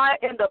anointing, God,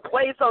 in the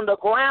place on the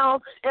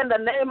ground. In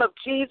the name of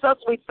Jesus,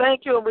 we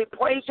thank you and we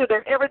praise you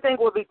that everything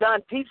will be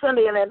done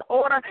decently and in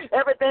order.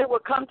 Everything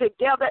will come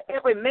together,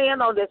 every man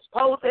on this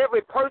post,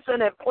 every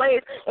person in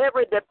place,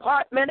 every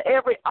department,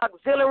 every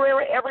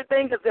auxiliary,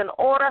 everything is in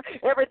order.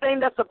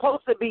 Everything that's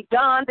supposed to be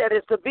done, that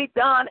is to be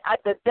done at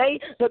the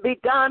date, to be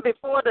done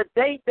before the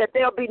date, that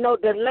there'll be no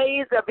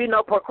delays, there'll be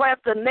no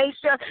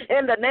procrastination.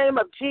 In the name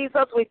of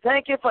Jesus, we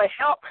thank you for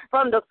help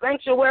from the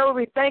sanctuary.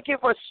 We thank you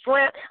for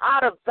strength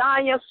out of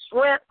Zion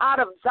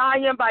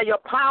by your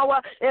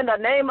power. In the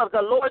name of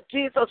the Lord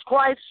Jesus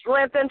Christ,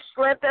 strengthen,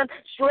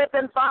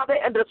 Father,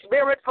 and the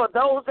Spirit for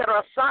those that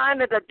are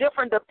assigned in the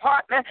different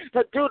departments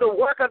to do the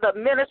work of the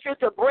ministry,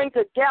 to bring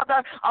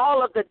together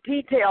all of the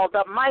details,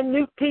 the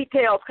minute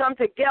details come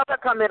together,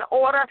 come in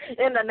order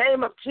in the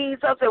name of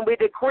Jesus, and we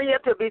decree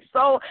it to be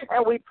so,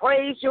 and we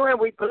praise you and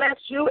we bless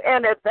you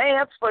in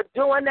advance for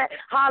doing that.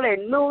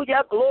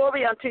 Hallelujah.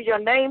 Glory unto your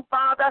name,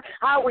 Father.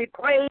 How we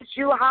praise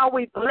you, how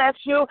we bless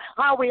you,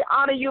 how we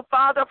honor you,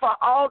 Father, for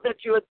all that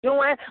you're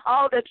doing,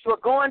 all that you're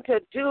going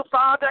to do,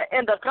 Father,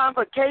 in the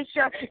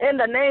convocation. In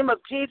the name of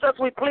Jesus,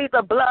 we plead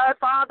the blood,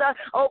 Father,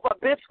 over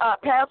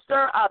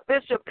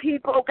Bishop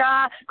People,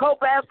 God,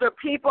 co-pastor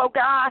People,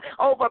 God,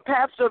 over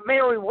Pastor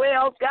Mary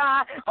Wells,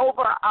 God,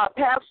 over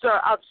Pastor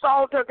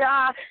Salter,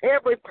 God,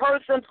 every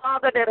person,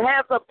 Father, that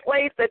has a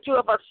place that you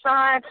have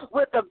assigned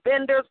with the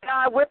vendors,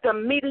 God, with the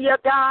media,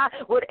 God,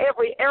 with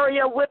every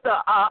area, with the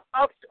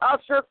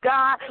ushers,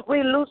 God.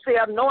 We loose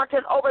the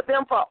anointing over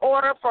them for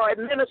order, for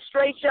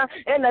administration.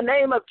 In the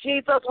name of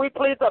Jesus, we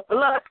plead the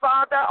blood,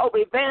 Father, over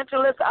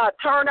Evangelist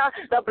Turner,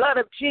 the blood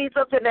of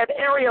Jesus in that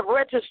area of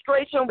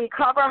registration. We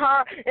cover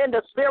her in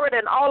the spirit,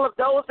 and all of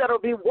those that will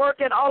be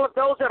working, all of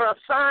those that are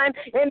assigned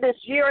in this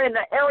year in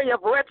the area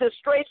of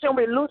registration.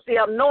 We loose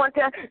the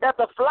anointing that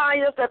the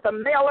flyers, that the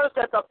mailers,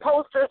 that the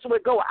posters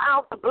would go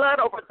out, the blood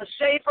over the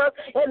Schaefer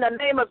in the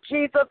name of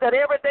Jesus, that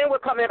everything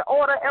would come in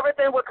order,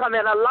 everything would come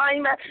in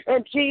alignment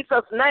in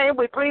Jesus' name. name.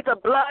 We plead the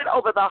blood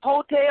over the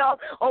hotel,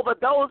 over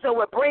those that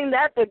will bring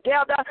that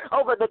together,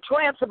 over the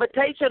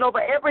transportation,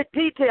 over every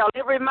detail.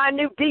 Every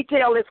minute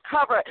detail is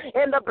covered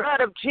in the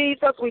blood of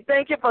Jesus. We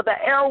thank you for the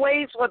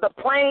airways, for the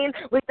plane.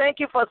 We thank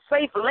you for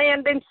safe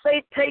landing,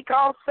 safe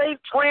takeoff, safe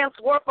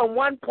transfer from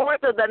one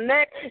point to the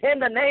next. In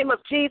the name of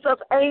Jesus,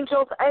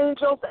 angels,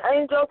 angels,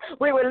 angels.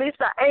 We release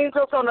the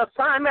angels on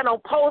assignment, on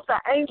post, the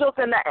angels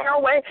in the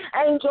airway,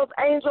 angels,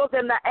 angels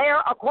in the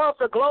air across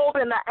the globe,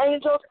 and the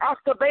angels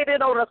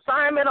activated on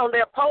assignment on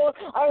their post,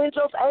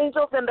 angels,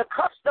 angels in the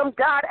custom,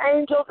 God,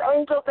 angels,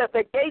 angels at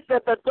the gates,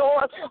 at the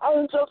doors,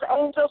 angels,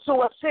 angels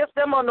to assist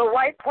them on the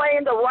right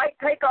plane, the right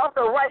takeoff,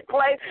 the right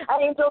plane,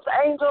 angels,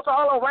 angels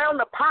all around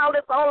the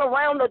pilots, all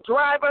around the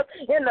drivers,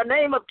 in the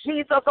name of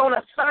Jesus, on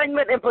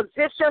assignment, in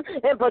position,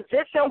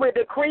 we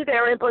decree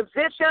they're in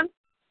position.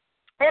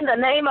 In the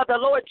name of the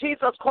Lord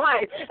Jesus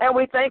Christ. And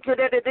we thank you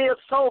that it is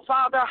so,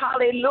 Father.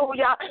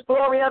 Hallelujah.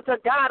 Glory unto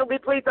God. We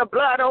plead the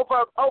blood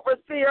over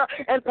Overseer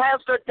and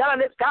Pastor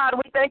Dunnis. God,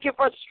 we thank you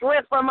for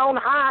strength from on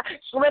high.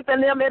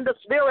 Strengthen them in the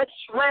spirit.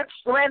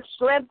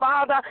 Strength,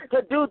 Father,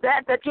 to do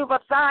that you've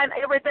assigned,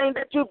 everything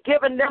that you've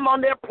given them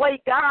on their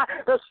plate, God.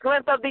 The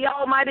strength of the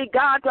Almighty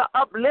God to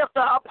uplift,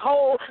 to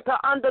uphold, to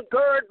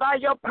undergird by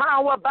your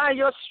power, by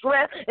your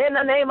strength. In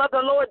the name of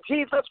the Lord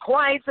Jesus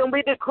Christ. And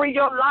we decree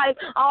your life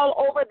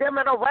all over them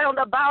and around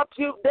about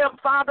you, them,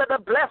 Father, the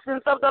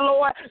blessings of the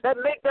Lord that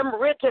make them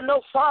rich and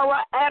no sorrow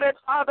added.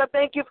 Father,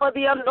 thank you for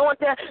the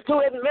anointing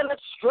to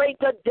administrate,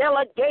 to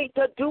delegate,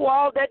 to do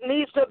all that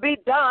needs to be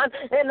done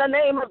in the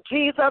name of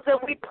Jesus. And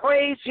we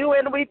praise you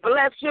and we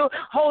bless you.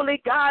 Holy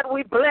God,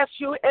 we bless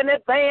you in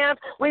advance.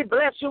 We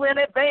bless you in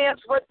advance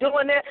for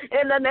doing it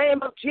in the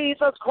name of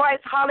Jesus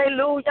Christ.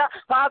 Hallelujah.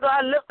 Father,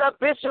 I lift up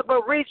Bishop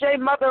Arije,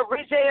 Mother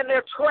Arije, and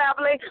they're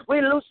traveling.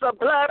 We loose the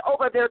blood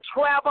over their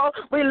travel.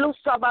 We loose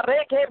the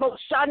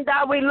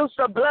Shanda, we loose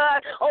the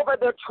blood over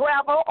their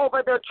travel,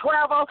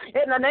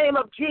 in the name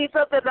of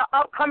Jesus. In the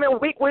upcoming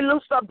week, we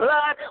loose the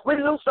blood. We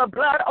loose the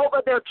blood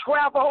over their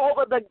travel,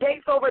 over the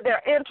gates, over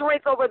their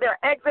entries, over their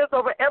exits,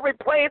 over every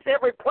place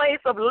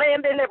of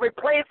landing, every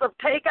place of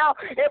takeout,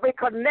 every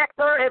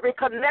connector, every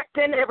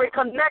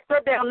connector.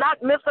 They'll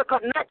not miss a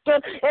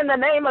connection in the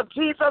name of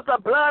Jesus. The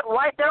blood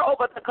right there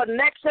over the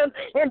connections.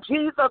 In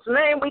Jesus'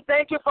 name, we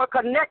thank you for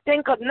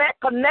connecting, connect.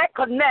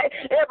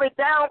 Every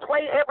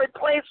downplay, every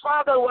place,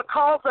 Father, will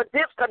cause a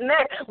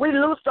disconnect. We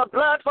lose the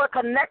blood for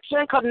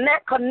connection,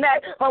 connect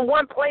from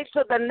one place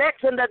to the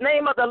next in the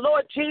name of the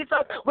Lord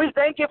Jesus. We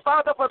thank you,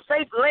 Father, for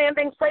safe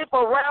landing, safe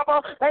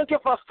arrival. Thank you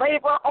for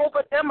favor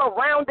over them,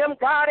 around them,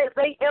 God, as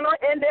they enter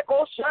in the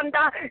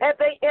Oshanda, as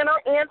they enter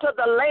into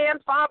the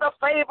land, Father,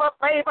 favor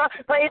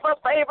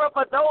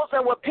for those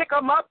that will pick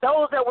them up,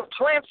 those that will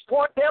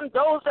transport them,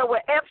 those that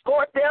will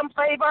escort them,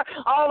 favor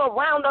all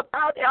around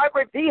about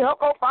every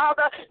vehicle,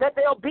 Father, that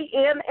they'll be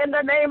in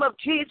the name of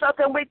Jesus.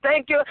 And we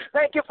thank you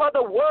for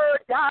the word,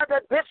 God,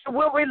 that Bishop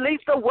will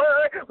release the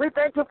word. We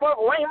thank you for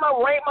rhema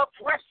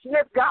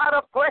freshness, God,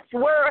 a fresh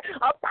word,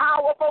 a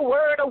powerful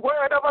word, a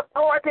word of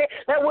authority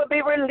that will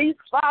be released,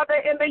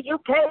 Father, in the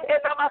UK, in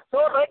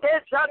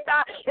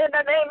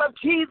the name of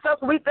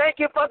Jesus. We thank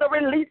you for the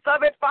release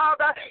of it,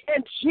 Father,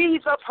 in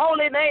Jesus'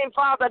 holy name,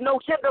 Father. No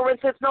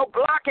hindrances, no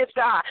blockage,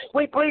 God.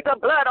 We plead the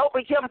blood over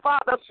him,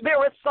 Father,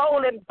 spirit,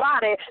 soul, and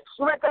body.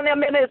 Strengthen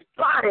him in his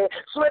body,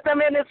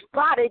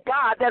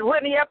 God, that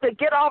when he has to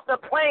get off the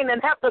plane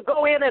and have to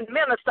go in and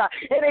minister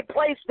any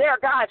place there,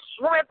 God,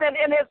 strengthen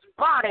in his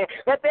body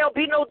that there'll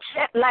be no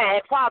jet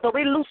lag, Father.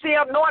 We loose the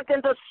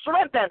anointing to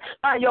strengthen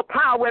by your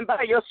power and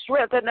by your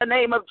strength in the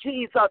name of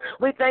Jesus.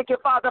 We thank you,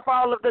 Father, for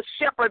all of the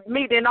shepherd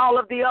meeting, all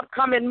of the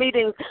upcoming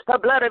meetings, the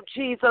blood of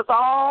Jesus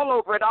all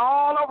over it,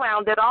 all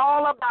around it,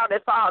 all about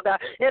it, Father.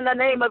 In the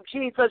name of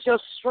Jesus, your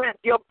strength,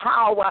 your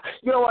power,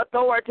 your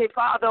authority,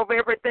 Father, over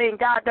everything,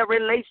 God, that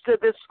relates to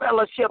this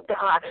fellowship,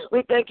 God.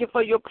 We thank you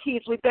for your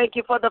peace. We thank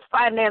you for the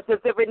finances.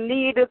 Every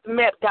need is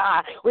met,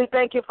 God. We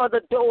thank you for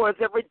the doors.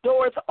 Every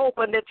door is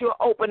open that you're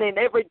opening.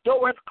 Every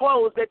door is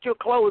closed that you're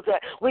closing.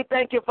 We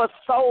thank you for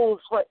souls,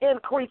 for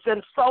increase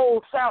in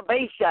soul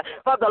salvation,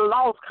 for the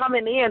lost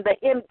coming in, the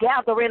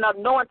ingathering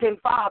anointing,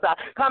 Father,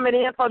 coming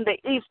in from the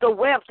east, the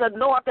west, the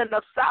north, and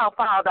the south,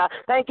 Father.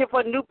 Thank you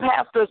for new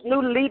pastors,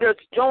 new leaders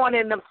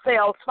joining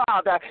themselves,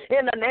 Father.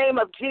 In the name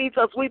of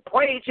Jesus, we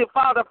praise you,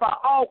 Father, for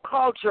all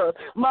cultures,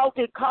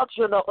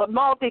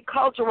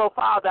 multicultural,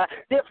 Father,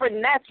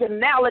 different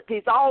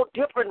nationalities, all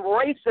different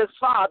races,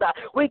 Father.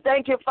 We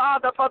thank you,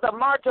 Father, for the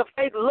march of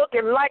faith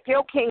looking like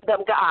your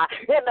kingdom, God.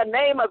 In the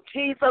name of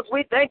Jesus,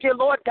 we thank you,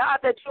 Lord God,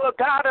 that you're a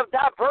God of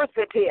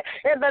diversity.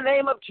 In the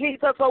name of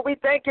Jesus, so we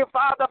thank you,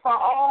 Father, for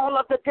all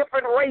of the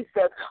different races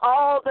races,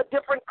 all the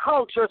different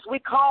cultures. We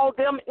call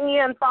them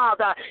in,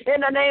 Father,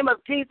 in the name of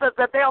Jesus,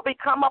 that they'll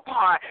become a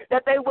part,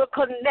 that they will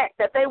connect,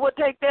 that they will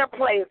take their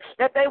place,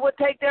 that they will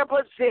take their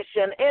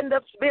position in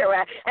the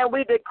Spirit, and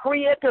we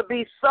decree it to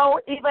be so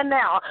even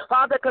now.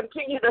 Father,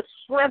 continue to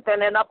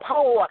strengthen and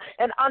uphold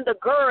and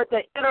undergird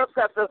the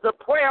intercessors, the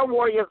prayer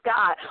warriors,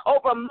 God,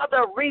 over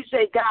Mother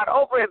Riche, God,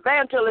 over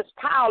Evangelist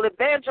Powell,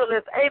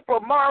 Evangelist April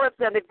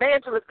Morrison,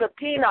 Evangelist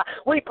Katina.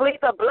 We plead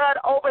the blood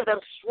over them.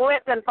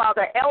 Strengthen,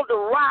 Father, Elder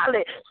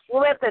Riley,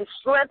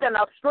 strengthen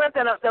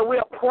us that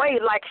we'll pray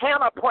like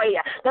Hannah prayed,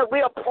 that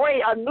we'll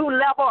pray a new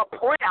level of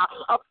prayer,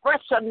 a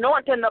fresh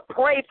anointing to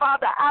pray,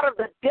 Father, out of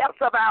the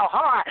depths of our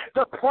heart,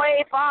 to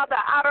pray, Father,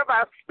 out of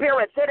our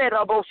spirit. The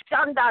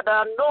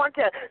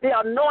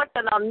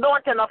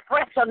anointing, a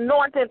fresh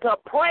anointing to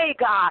pray,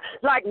 God,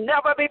 like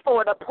never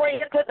before, to pray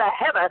into the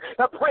heaven,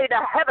 to pray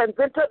the heavens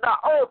into the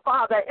earth,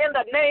 Father, in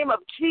the name of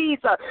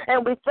Jesus.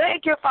 And we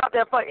thank you,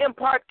 Father, for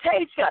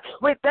impartation.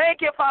 We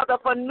thank you, Father,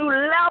 for new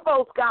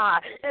levels,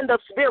 God, in the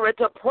spirit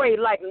to pray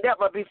like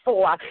never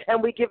before.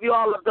 And we give you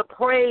all of the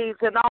praise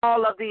and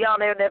all of the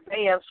honor in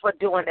advance for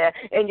doing that.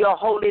 In your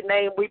holy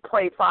name we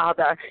pray,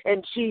 Father.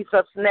 In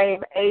Jesus'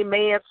 name,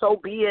 amen. So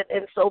be it,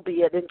 and so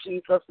be it. In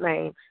Jesus'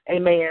 name,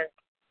 amen.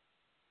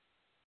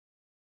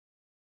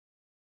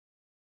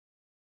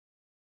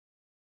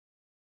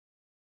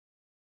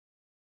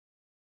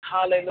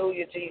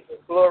 Hallelujah, Jesus.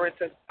 Glory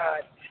to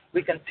God.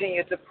 We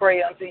continue to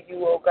pray unto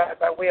you, O God,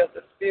 by way of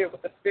the Spirit,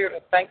 with the spirit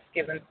of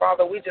thanksgiving.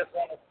 Father, we just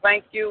want to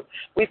thank you.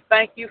 We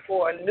thank you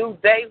for a new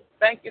day. We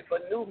thank you for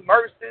new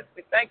mercies.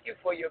 We thank you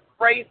for your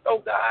grace,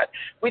 oh God.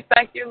 We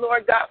thank you,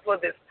 Lord God, for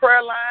this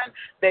prayer line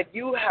that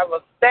you have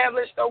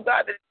established, oh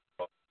God, that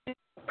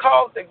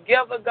called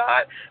together,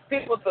 God,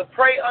 people to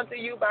pray unto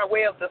you by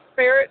way of the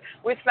Spirit.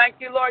 We thank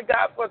you, Lord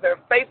God, for their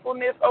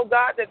faithfulness, oh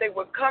God, that they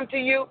would come to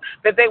you,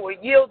 that they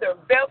would yield their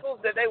vessels,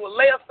 that they would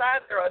lay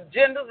aside their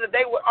agendas, that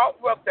they would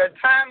offer up their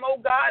time, oh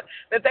God,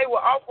 that they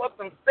would offer up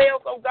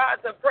themselves, oh God,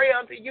 to pray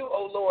unto you,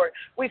 oh Lord.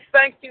 We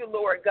thank you,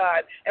 Lord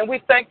God, and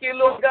we thank you,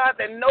 Lord God,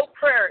 that no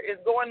prayer is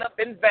going up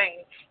in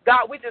vain.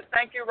 God, we just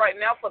thank you right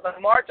now for the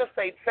March of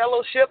Faith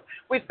Fellowship.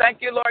 We thank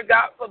you, Lord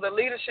God, for the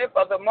leadership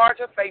of the March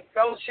of Faith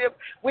Fellowship.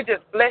 We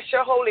just bless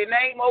your holy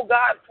name, oh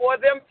God, for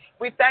them.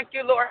 We thank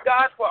you, Lord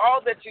God, for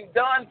all that you've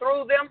done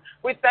through them.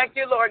 We thank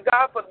you, Lord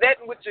God, for that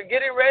which you're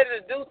getting ready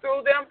to do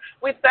through them.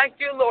 We thank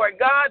you, Lord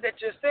God,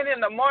 that you're sending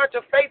the March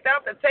of Faith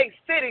out to take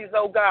cities,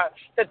 oh God,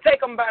 to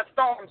take them by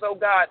storms, oh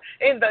God,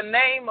 in the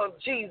name of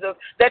Jesus,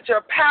 that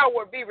your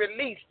power be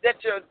released, that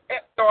your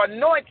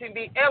anointing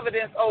be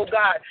evidence, oh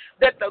God,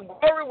 that the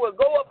glory will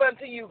go up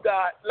unto you,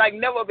 God, like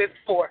never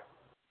before.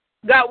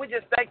 God, we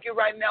just thank you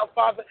right now,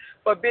 Father,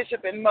 for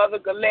Bishop and Mother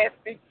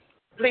Gillespie.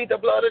 Plead the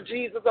blood of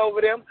Jesus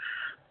over them.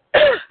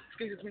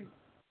 Excuse me.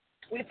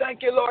 We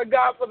thank you, Lord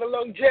God, for the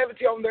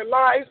longevity on their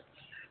lives.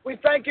 We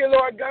thank you,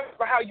 Lord God,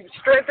 for how you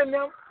strengthened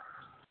them,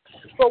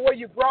 for where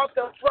you brought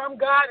them from,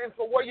 God, and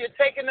for where you're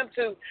taking them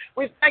to.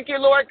 We thank you,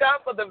 Lord God,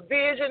 for the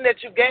vision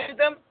that you gave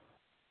them.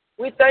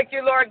 We thank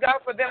you, Lord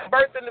God, for them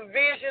birthing the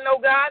vision, oh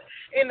God,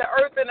 in the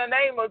earth in the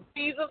name of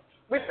Jesus.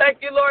 We thank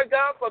you, Lord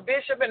God, for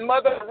Bishop and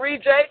Mother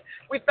Riche.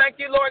 We thank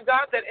you, Lord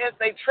God, that as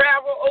they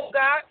travel, oh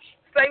God,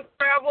 safe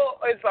travel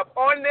is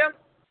upon them.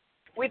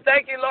 We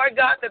thank you, Lord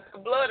God, that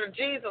the blood of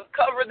Jesus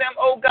cover them,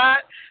 oh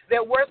God,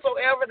 that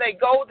wheresoever they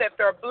go, that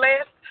they're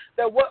blessed,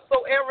 that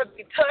whatsoever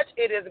they touch,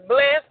 it is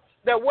blessed,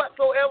 that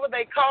whatsoever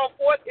they call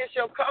forth, it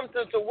shall come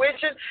to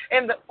fruition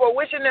in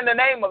the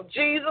name of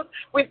Jesus.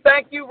 We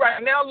thank you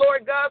right now,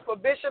 Lord God, for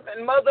Bishop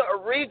and Mother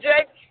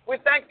Riche. We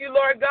thank you,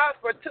 Lord God,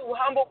 for two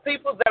humble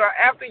people that are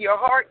after your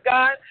heart,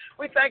 God.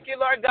 We thank you,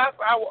 Lord God,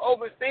 for our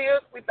overseers.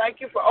 We thank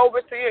you for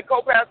Overseer and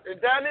Co-Pastor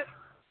Dennis.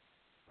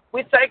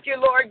 We thank you,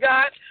 Lord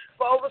God,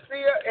 for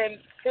Overseer and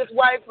his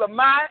wife,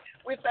 Lamai.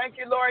 We thank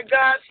you, Lord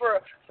God,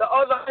 for the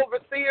other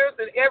overseers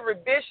and every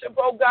bishop,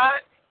 oh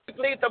God. We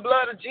plead the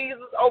blood of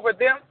Jesus over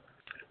them.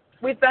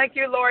 We thank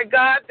you, Lord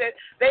God, that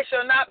they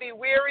shall not be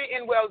weary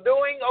in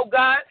well-doing, oh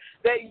God,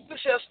 that you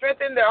shall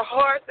strengthen their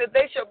hearts, that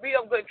they shall be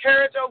of good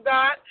courage, oh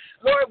God.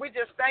 Lord, we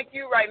just thank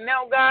you right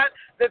now, God,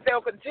 that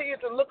they'll continue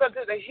to look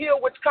unto the hill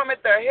which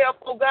cometh their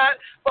help, oh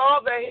God, for all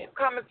their help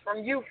cometh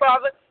from you,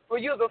 Father. For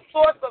you're the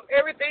source of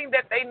everything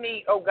that they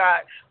need, oh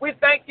God. We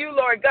thank you,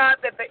 Lord God,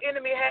 that the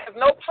enemy has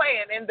no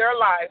plan in their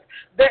lives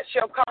that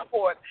shall come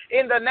forth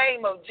in the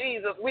name of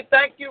Jesus. We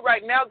thank you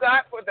right now,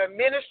 God, for their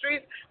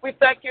ministries. We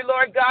thank you,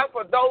 Lord God,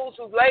 for those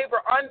who labor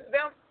under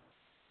them.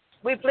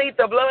 We plead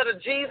the blood of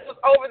Jesus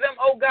over them,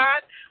 oh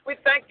God. We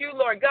thank you,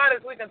 Lord God,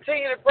 as we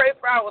continue to pray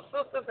for our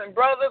sisters and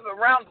brothers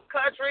around the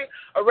country,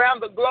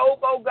 around the globe,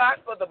 oh God,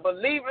 for the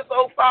believers,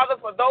 oh Father,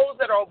 for those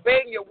that are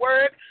obeying your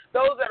word,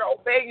 those that are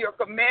obeying your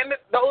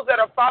commandments, those that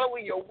are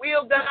following your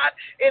will, God,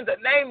 in the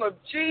name of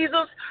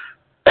Jesus.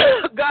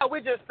 God,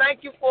 we just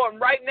thank you for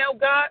them right now,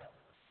 God.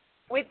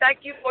 We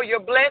thank you for your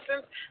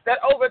blessings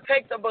that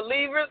overtake the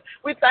believers.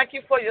 We thank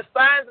you for your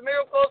signs,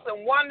 miracles,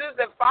 and wonders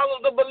that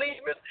follow the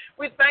believers.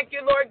 We thank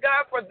you, Lord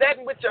God, for that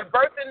which you're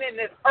birthing in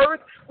this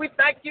earth. We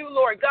thank you,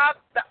 Lord God,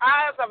 the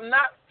eyes have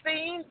not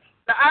seen,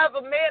 The eyes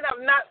of man have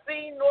not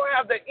seen, nor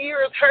have the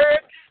ears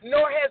heard,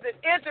 nor has it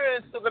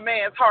entered into the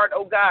man's heart,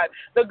 oh God.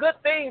 The good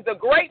things, the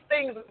great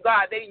things, oh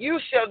God, that you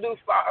shall do,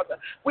 Father.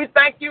 We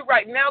thank you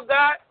right now,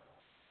 God,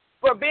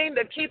 for being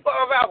the keeper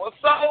of our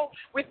soul.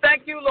 We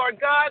thank you, Lord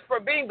God,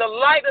 for being the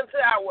light unto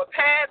our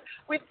path.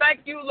 We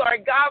thank you,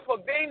 Lord God, for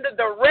being the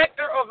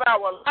director of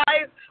our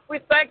lives. We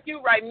thank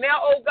you right now,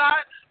 oh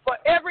God, for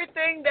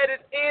everything that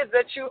it is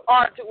that you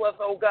are to us,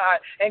 oh God.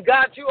 And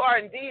God, you are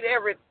indeed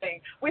everything.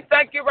 We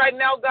thank you right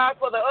now, God,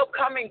 for the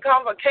upcoming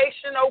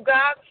convocation, oh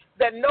God,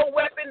 that no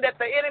weapon that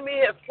the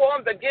enemy has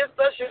formed against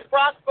us should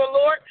prosper,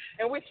 Lord.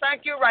 And we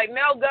thank you right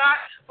now, God,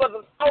 for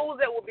the souls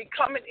that will be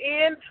coming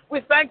in.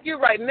 We thank you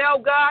right now,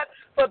 God,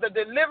 for the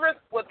deliverance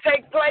will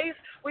take place.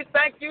 We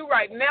thank you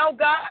right now,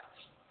 God,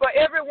 for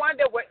everyone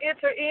that will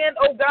enter in,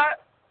 oh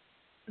God,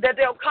 that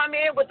they'll come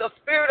in with the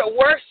spirit of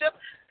worship,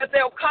 that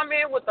they'll come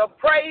in with a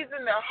praise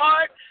in their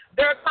heart.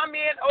 They'll come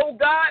in, oh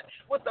God,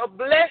 with a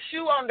bless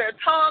you on their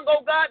tongue,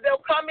 oh God.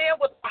 They'll come in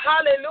with a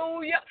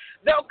hallelujah.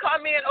 They'll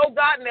come in, oh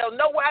God, and they'll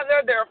know why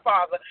they're there,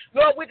 Father.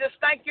 Lord, we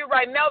just thank you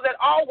right now that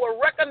all will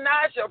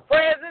recognize your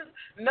presence.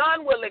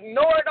 None will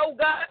ignore it, oh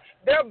God.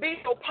 There'll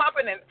be no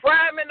pumping and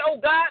priming, oh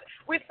God.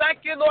 We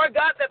thank you, Lord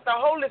God, that the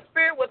Holy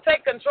Spirit will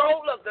take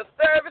control of the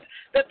service,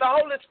 that the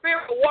Holy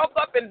Spirit will walk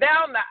up and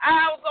down the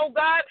aisles, oh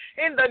God,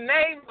 in the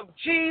name of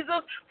Jesus.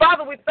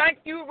 Father, we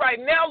thank you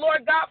right now,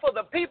 Lord God, for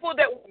the people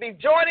that will be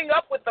joining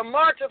up with the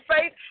March of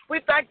Faith. We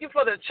thank you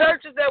for the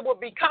churches that will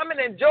be coming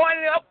and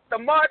joining up with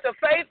the March of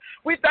Faith.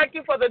 We thank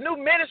you for the new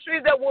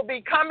ministries that will be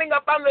coming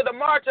up under the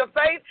March of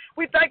Faith.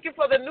 We thank you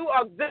for the new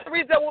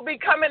auxiliaries that will be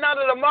coming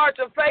under the March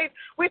of Faith.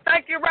 We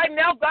thank you right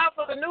now, God,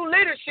 for the new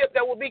leadership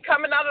that will be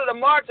coming under the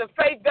March of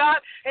Faith, God,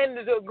 and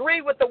to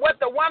agree with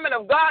what the woman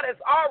of God has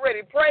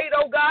already prayed,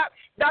 oh God.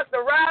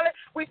 Dr. Riley,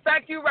 we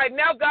thank you right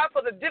now, God,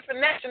 for the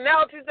different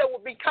nationalities that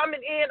will be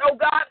coming in, oh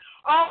God.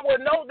 All will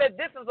know that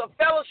this is a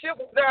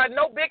fellowship. There are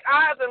no big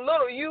I's and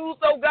little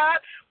U's, oh God.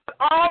 But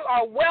all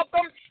are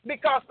welcome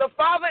because the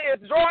Father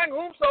is drawing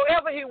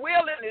whomsoever he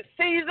will in this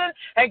season.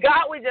 And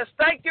God, we just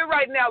thank you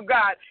right now,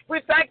 God. We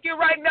thank you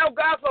right now,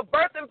 God, for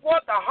birthing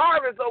forth the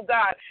harvest, oh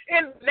God,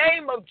 in the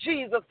name of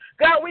Jesus.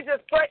 God, we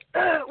just pray,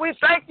 we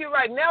thank you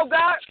right now,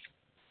 God,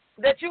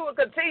 that you will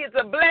continue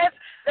to bless,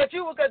 that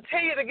you will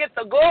continue to get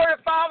the glory,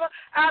 Father,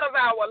 out of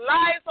our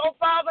lives, oh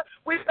Father.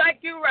 We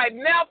thank you right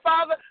now,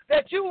 Father,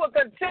 that you will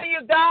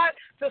continue, God,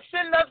 to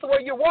send us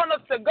where you want us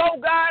to go,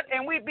 God,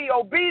 and we be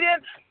obedient.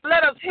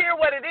 Let us hear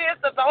what it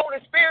is that the Holy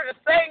Spirit is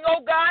saying,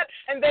 oh God,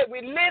 and that we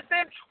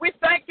listen. We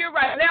thank you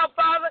right now,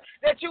 Father,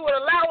 that you would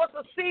allow us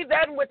to see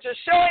that which you're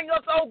showing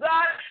us, oh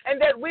God, and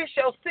that we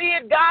shall see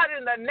it, God,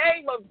 in the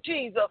name of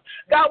Jesus.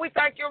 God, we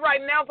thank you right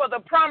now for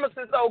the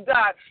promises, oh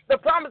God, the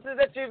promises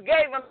that you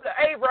gave unto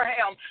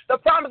Abraham, the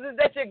promises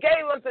that you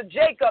gave unto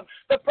Jacob,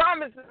 the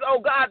promises,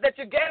 oh God, that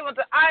you gave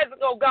unto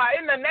Isaac, oh God,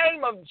 in the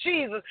name of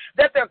Jesus,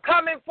 that they're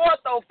coming forth,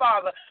 oh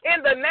Father,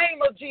 in the name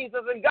of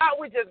Jesus. And God,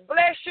 we just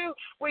bless you.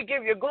 We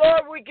give you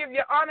glory, we give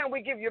you honor, and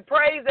we give you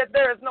praise that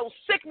there is no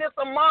sickness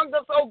among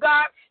us, oh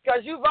God,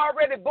 because you've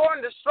already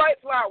borne the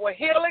stripes for our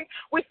healing.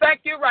 We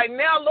thank you right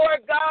now,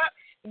 Lord God,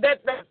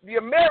 that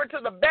you're married to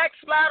the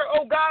backslider,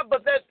 oh God,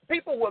 but that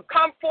people will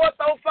come forth,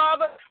 oh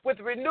Father, with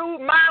renewed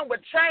mind,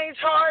 with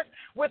changed hearts,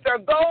 with their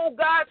goal,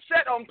 God,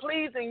 set on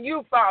pleasing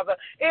you, Father,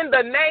 in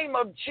the name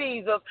of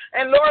Jesus.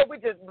 And Lord, we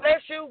just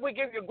bless you. We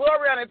give you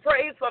glory and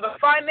praise for the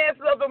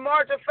finances of the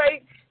March of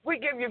Faith. We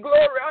give you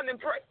glory and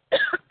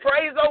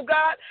praise, oh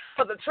God,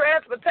 for the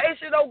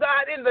transportation, oh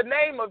God, in the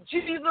name of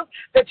Jesus,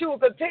 that you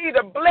will continue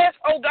to bless,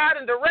 oh God,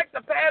 and direct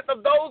the path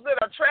of those that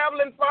are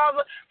traveling,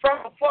 Father,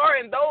 from afar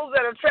and those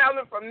that are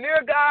traveling from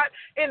near, God,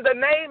 in the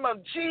name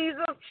of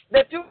Jesus,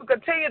 that you will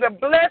continue to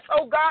bless,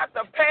 oh God,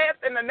 the path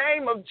in the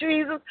name of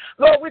Jesus.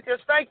 Lord, we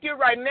just thank you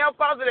right now,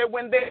 Father, that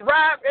when they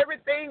arrive,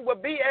 everything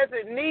will be as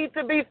it needs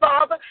to be,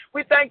 Father.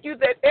 We thank you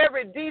that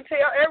every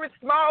detail, every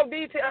small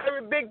detail,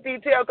 every big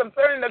detail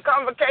concerning the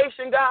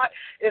convocation, God,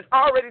 is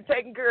already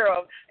taken care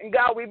of. And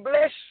God, we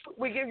bless you.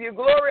 We give you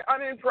glory,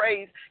 honor, and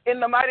praise in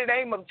the mighty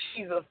name of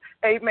Jesus.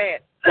 Amen.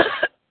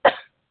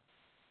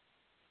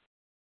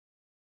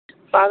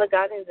 Father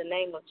God, in the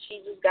name of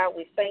Jesus, God,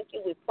 we thank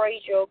you. We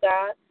praise you, oh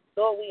God.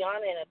 Lord, we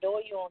honor and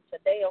adore you on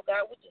today, oh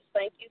God. We just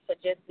thank you for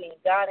just being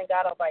God and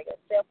God all by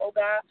yourself, oh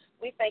God.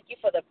 We thank you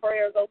for the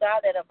prayers, oh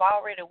God, that have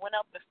already went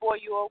up before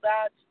you, oh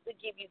God. We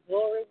give you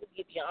glory. We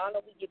give you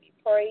honor. We give you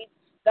praise.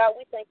 God,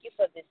 we thank you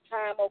for this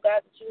time, oh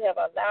God, that you have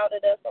allowed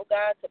us, oh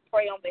God, to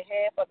pray on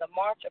behalf of the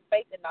March of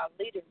Faith and our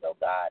leaders, oh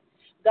God.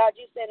 God,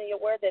 you said in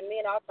your word that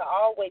men ought to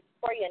always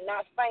pray and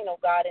not faint, oh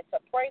God, and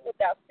to pray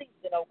without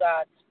ceasing, oh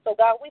God. So,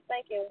 God, we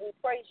thank you and we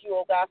praise you,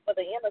 oh God, for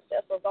the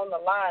intercessors on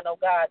the line, oh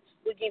God.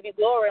 We give you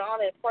glory,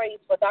 honor, and praise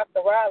for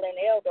Dr. Riley and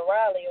Elder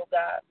Riley, oh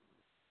God.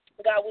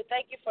 God, we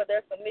thank you for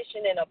their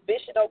submission and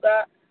ambition, oh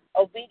God,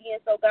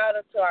 obedience, oh God,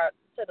 unto our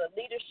to the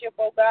leadership,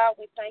 oh God.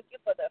 We thank you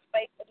for the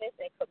faithfulness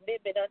and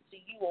commitment unto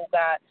you, oh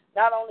God.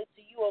 Not only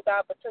to you, oh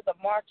God, but to the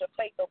march of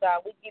faith, oh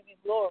God. We give you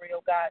glory,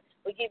 oh God.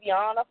 We give you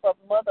honor for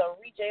Mother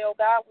Rejay, oh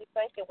God. We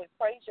thank you. We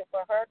praise you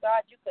for her,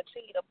 God. You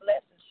continue to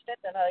bless and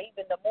strengthen her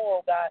even the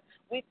more, oh God.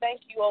 We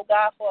thank you, oh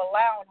God, for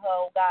allowing her,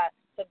 oh God,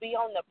 to be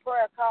on the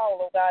prayer call,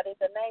 oh God, in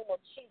the name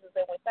of Jesus.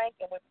 And we thank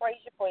you. We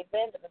praise you for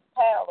Evangelist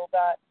Powell, oh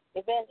God.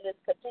 Evangelist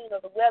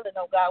Katina Llewellyn,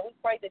 oh God. We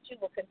pray that you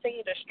will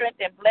continue to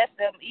strengthen and bless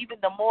them even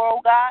the more,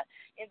 oh God,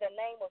 in the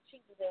name of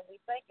Jesus. And we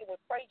thank you. We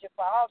praise you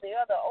for all the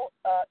other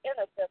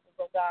intercessors,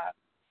 oh God.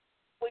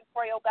 We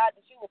pray, oh God,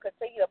 that you will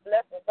continue to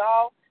bless us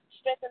all,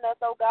 strengthen us,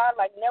 oh God,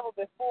 like never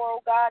before,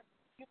 oh God.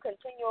 You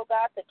continue, oh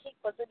God, to keep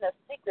us in the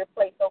secret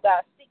place, oh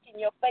God, seeking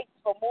your face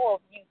for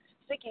more of you,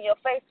 seeking your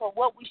face for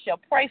what we shall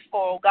pray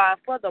for, oh God,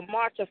 for the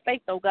march of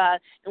faith, oh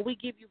God. And we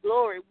give you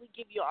glory, we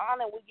give you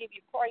honor, we give you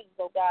praise,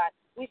 oh God.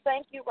 We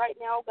thank you right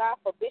now, oh God,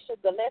 for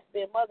Bishop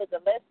Gillespie and Mother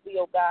Gillespie,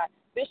 oh God.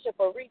 Bishop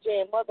Orije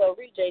and Mother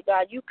Orije,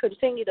 God, you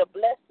continue to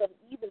bless them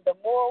even the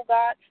more, oh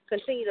God.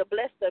 Continue to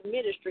bless their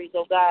ministries,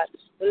 oh God.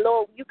 And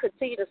Lord, you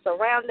continue to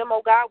surround them, oh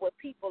God, with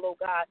people, oh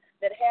God,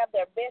 that have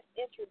their best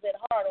interests at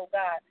heart, oh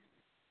God.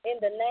 In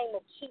the name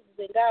of Jesus,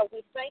 and God,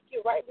 we thank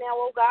you right now,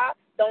 oh God.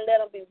 Don't let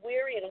them be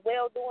weary and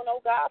well-doing,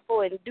 oh God,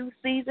 for in due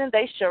season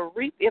they shall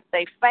reap if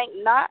they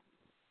faint not.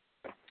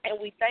 And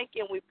we thank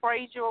you and we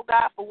praise you, oh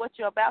God, for what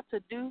you're about to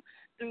do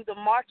through the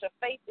march of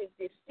faith in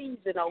this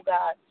season, oh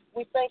God.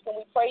 We thank and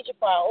we praise you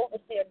for our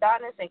overseer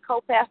Donis and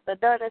co-pastor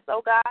Donis,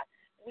 oh God.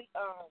 We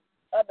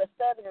of the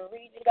southern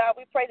region, God,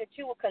 we pray that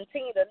you will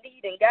continue to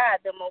lead and guide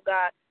them, oh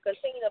God.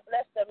 Continue to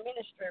bless their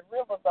ministry,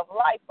 rivers of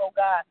life, oh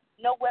God.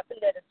 No weapon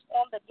that is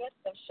formed against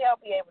them shall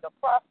be able to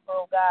prosper,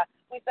 oh God.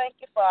 We thank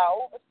you for our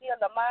overseer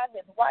Lamont,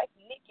 his wife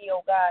Nikki,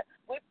 oh God.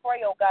 We pray,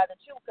 oh God, that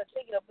you will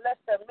continue to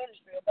bless their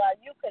ministry, oh God.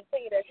 You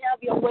continue to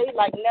have your way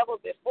like never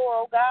before,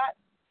 oh God.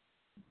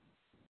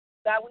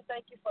 God, we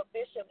thank you for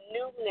Bishop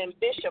Newton and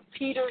Bishop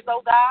Peters, oh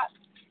God.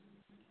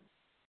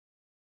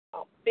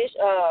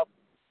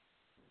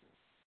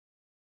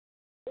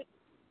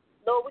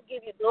 Lord, we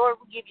give you glory,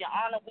 we give you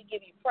honor, we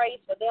give you praise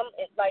for them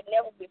like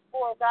never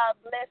before, God.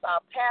 Bless our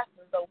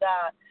pastors, oh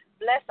God.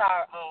 Bless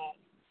our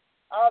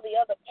all the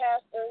other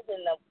pastors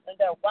and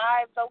their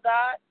wives, oh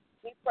God.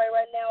 We pray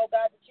right now, oh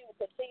God, that you will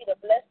continue to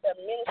bless their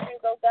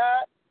ministries, oh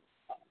God.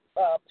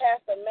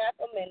 Pastor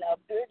Malcolm and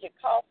Bridget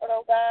Crawford,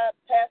 oh God.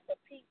 Pastor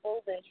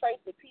Peoples and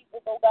Tracy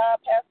Peoples, oh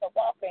God. Pastor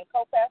Walker and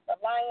co-pastor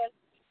Lyons.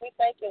 We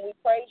thank you and we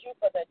praise you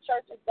for the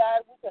churches,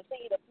 God. We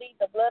continue to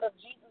plead the blood of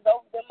Jesus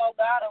over them, oh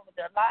God, over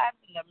their lives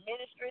and their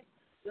ministries.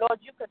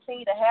 Lord, you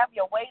continue to have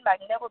your way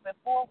like never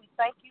before. We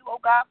thank you, oh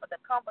God, for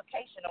the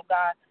convocation, oh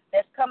God,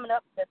 that's coming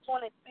up, the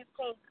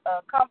 2015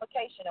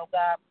 convocation, oh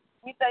God.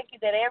 We thank you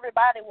that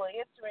everybody will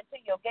enter into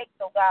your gates,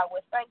 oh God,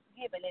 with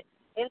thanksgiving and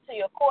into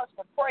your courts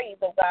for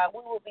praise, oh God.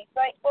 We will be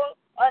thankful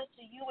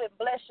unto you and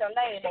bless your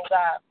name, oh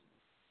God.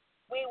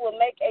 We will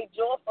make a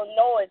joyful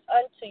noise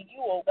unto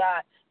you, oh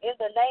God, in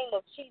the name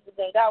of Jesus.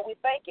 And God, we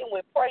thank you and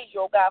we praise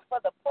you, oh God,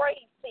 for the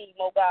praise team,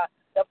 oh God,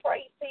 the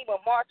praise team of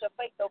March of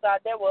Faith, oh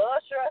God, that will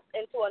usher us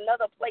into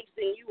another place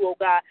in you, oh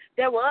God,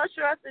 that will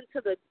usher us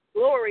into the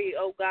glory,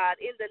 oh God,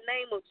 in the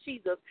name of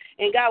Jesus.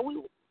 And God, we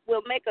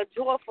will make a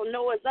joyful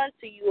noise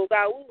unto you, oh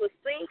God. We will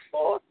sing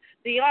forth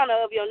the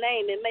honor of your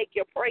name and make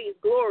your praise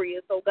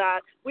glorious, oh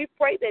God. We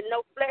pray that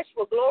no flesh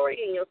will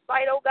glory in your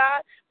sight, oh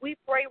God. We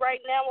pray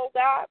right now, oh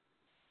God,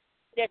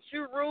 that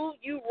you rule,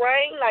 you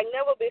reign like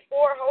never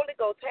before. Holy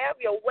Ghost, have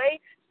your way.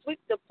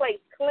 Sweep the place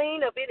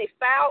clean of any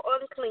foul,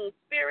 unclean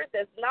spirit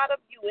that's not of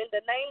you in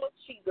the name of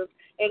Jesus.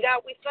 And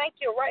God, we thank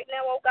you right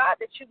now, oh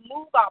God, that you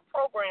move our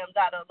programs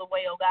out of the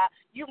way, oh God.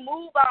 You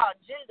move our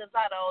agendas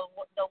out of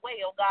the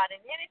way, oh God.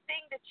 And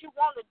anything that you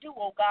want to do,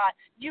 oh God,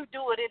 you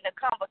do it in the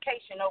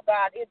convocation, oh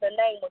God, in the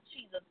name of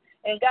Jesus.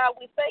 And God,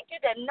 we thank you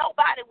that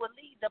nobody will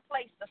leave the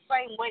place the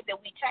same way that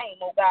we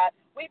came, oh God.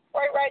 We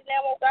pray right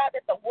now, oh God,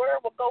 that the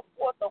word will go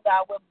forth, oh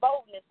God, with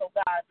boldness, oh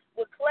God,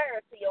 with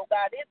clarity, oh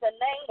God, in the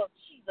name of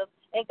Jesus.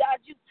 And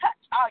God, you touch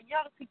our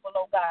young people,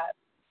 oh God.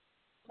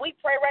 We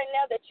pray right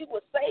now that you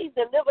will save,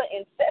 deliver,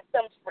 and set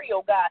them free,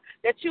 oh God,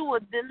 that you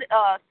will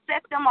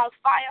set them on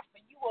fire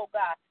for you, oh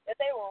God,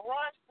 that they will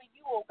run for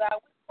you, oh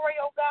God. We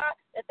pray, oh God,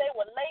 that they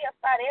will lay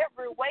aside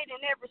every weight and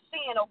every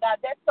sin, oh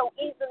God, that so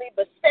easily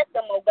beset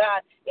them, oh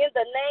God, in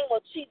the name of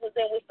Jesus.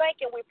 And we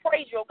thank and we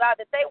praise you, oh God,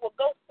 that they will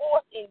go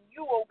forth in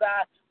you, oh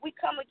God. We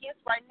come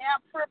against right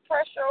now peer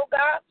pressure, oh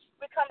God.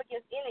 We come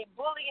against any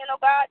bullying, oh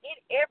God, in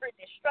every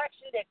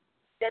distraction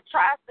that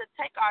tries to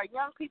take our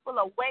young people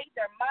away,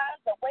 their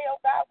minds away, oh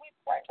God. We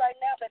pray right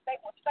now that they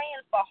will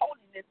stand for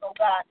holiness, oh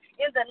God,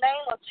 in the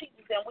name of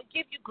Jesus. And we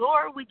give you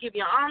glory, we give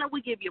you honor,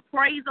 we give you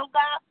praise, oh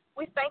God.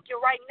 We thank you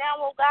right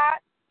now, oh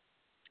God,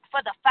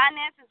 for the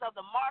finances of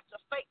the March of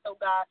Faith, oh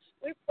God.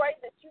 We pray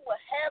that you will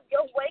have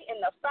your way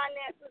in the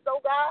finances, oh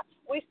God.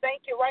 We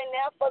thank you right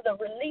now for the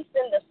release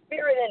in the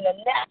spirit and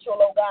the natural,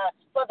 oh God,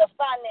 for the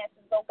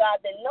finances, oh God,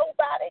 that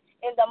nobody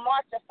in the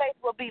March of Faith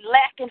will be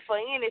lacking for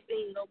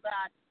anything, oh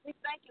God. We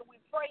thank you, we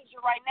praise you,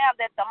 right now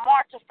that the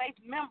March of Faith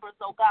members,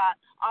 oh God,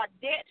 are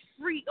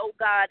debt-free, oh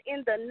God,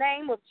 in the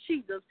name of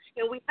Jesus.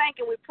 And we thank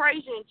and we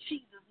praise you in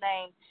Jesus'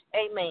 name.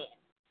 Amen.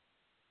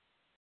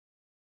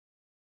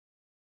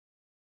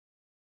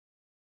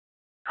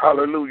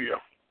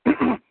 Hallelujah.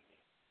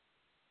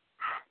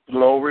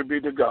 Glory be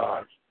to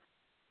God.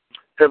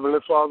 Heavenly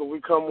Father,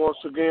 we come once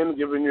again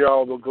giving you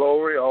all the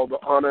glory, all the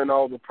honor, and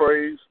all the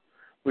praise.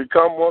 We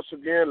come once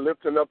again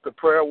lifting up the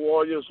prayer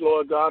warriors,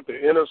 Lord God, the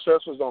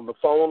intercessors on the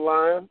phone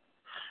line.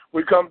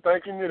 We come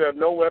thanking you that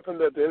no weapon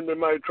that the enemy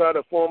might try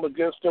to form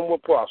against them will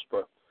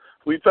prosper.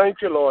 We thank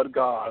you, Lord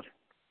God,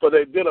 for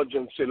their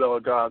diligence,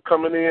 Lord God,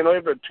 coming in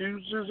every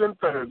Tuesdays and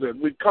Thursdays.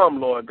 We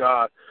come, Lord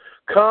God.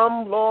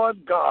 Come,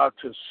 Lord God,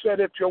 to sit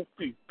at your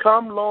feet.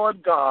 Come,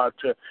 Lord God,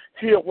 to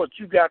hear what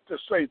you got to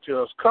say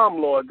to us.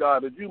 Come, Lord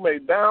God, that you may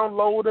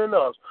download in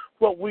us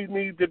what we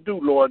need to do,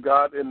 Lord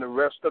God, in the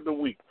rest of the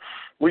week.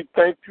 We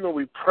thank you and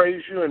we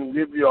praise you and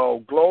give you all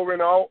glory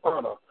and all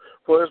honor.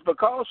 For it's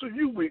because of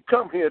you we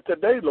come here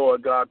today,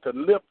 Lord God, to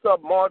lift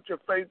up March of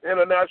Faith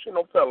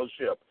International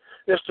Fellowship.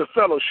 It's the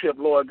fellowship,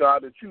 Lord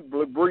God, that you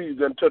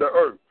breathe into the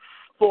earth.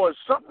 For it's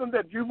something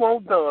that you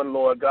want done,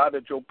 Lord God,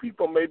 that your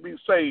people may be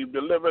saved,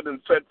 delivered,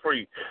 and set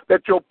free,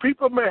 that your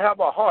people may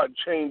have a heart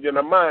change and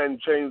a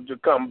mind change to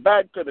come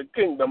back to the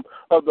kingdom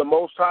of the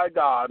Most High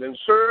God and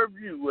serve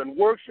you and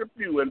worship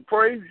you and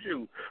praise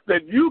you,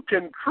 that you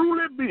can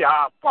truly be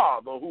our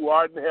Father who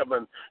art in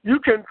heaven. You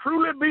can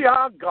truly be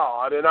our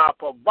God and our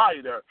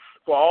provider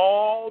for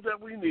all that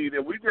we need.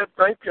 And we just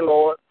thank you,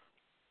 Lord.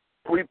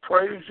 We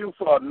praise you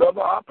for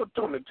another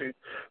opportunity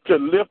to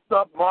lift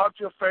up March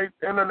of Faith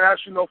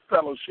International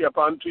Fellowship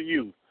unto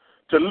you,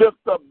 to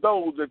lift up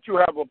those that you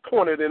have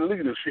appointed in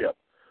leadership,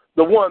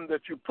 the one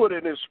that you put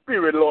in his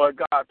spirit, Lord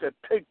God, to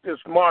take this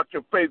March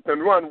of Faith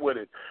and run with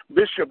it,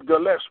 Bishop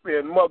Gillespie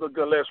and Mother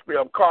Gillespie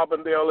of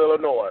Carbondale,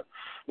 Illinois.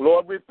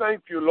 Lord, we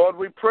thank you. Lord,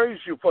 we praise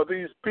you for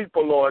these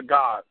people, Lord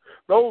God,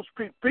 those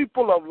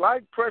people of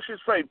like precious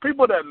faith,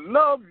 people that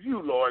love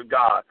you, Lord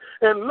God,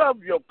 and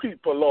love your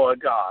people, Lord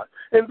God,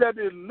 and that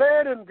is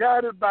led and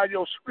guided by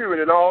your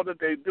spirit in all that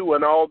they do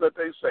and all that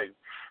they say.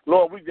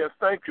 Lord, we just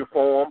thank you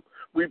for them.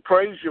 We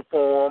praise you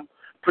for them.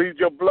 Plead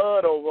your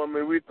blood over them,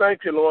 and we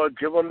thank you, Lord.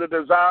 Give them the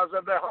desires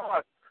of their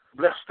heart.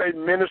 Bless their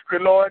ministry,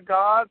 Lord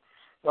God.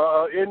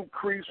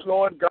 Increase,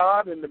 Lord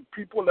God, and the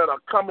people that are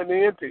coming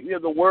in to hear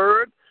the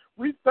word.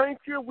 We thank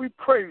you. We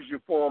praise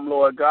you for them,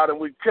 Lord God, and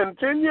we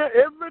continue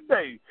every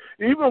day,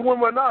 even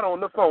when we're not on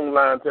the phone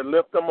line, to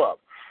lift them up.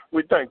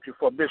 We thank you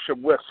for Bishop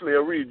Wesley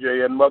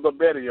Orije and Mother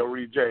Betty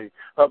Orije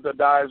of the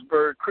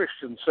Dyersburg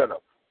Christian Center.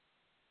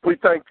 We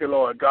thank you,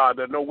 Lord God,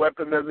 that no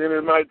weapon that the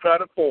enemy might try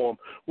to form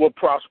will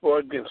prosper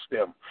against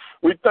them.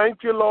 We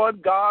thank you,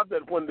 Lord God,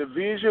 that when the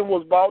vision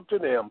was brought to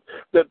them,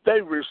 that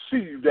they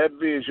received that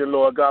vision,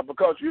 Lord God,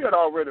 because you had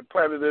already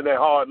planted in their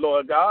heart,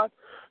 Lord God.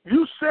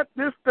 You set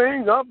this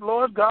thing up,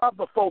 Lord God,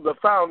 before the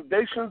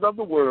foundations of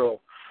the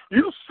world.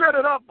 You set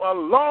it up a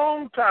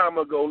long time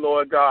ago,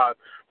 Lord God,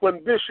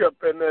 when Bishop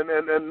and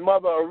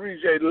Mother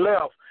Orije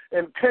left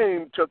and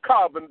came to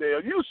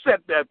Carbondale. You set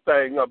that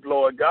thing up,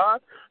 Lord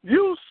God.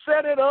 You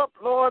set it up,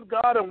 Lord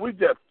God, and we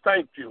just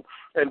thank you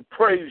and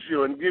praise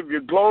you and give you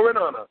glory and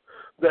honor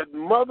that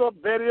Mother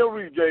Betty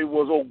Orije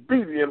was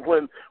obedient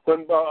when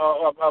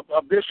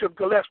Bishop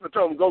Gillespie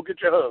told him, go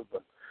get your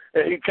husband.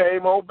 And he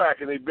came on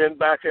back, and he's been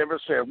back ever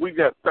since. We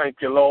just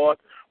thank you, Lord.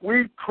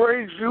 We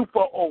praise you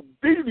for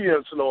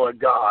obedience, Lord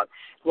God.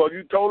 Well,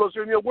 you told us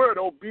in your word,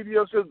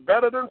 obedience is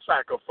better than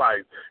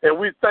sacrifice. And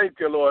we thank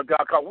you, Lord God,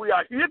 because we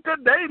are here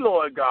today,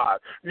 Lord God,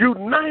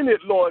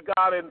 united, Lord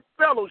God, in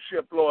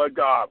fellowship, Lord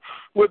God,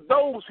 with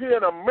those here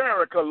in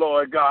America,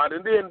 Lord God,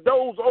 and then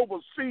those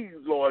overseas,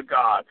 Lord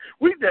God.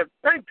 We just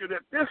thank you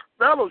that this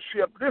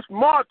fellowship, this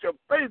march of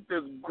faith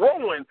is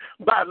growing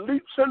by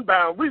leaps and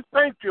bounds. We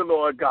thank you,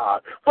 Lord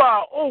God, for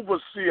our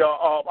overseer,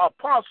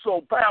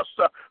 Apostle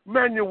Pastor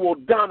Manuel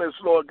Dunnis,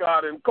 Lord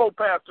God, and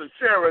co-pastor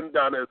Sharon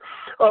Dunnis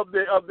of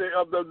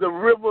the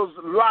Rivers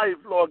Life,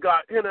 Lord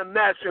God,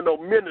 International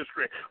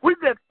Ministry. We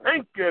just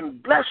thank you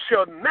and bless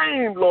your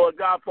name, Lord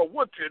God, for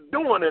what you're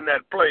doing in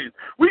that place.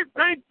 We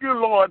thank you,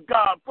 Lord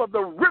God, for the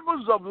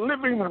rivers of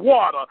living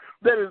water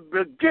that is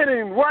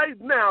beginning right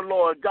now,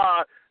 Lord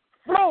God,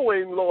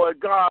 flowing, Lord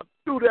God,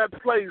 through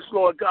that place,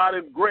 Lord God,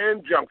 in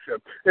Grand Junction,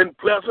 in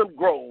Pleasant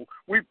Grove.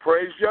 We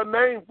praise your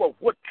name for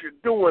what you're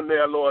doing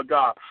there, Lord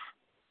God.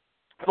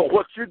 For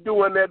what you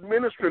do in that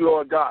ministry,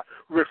 Lord God,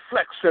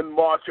 reflects in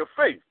March of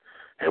Faith.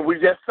 And we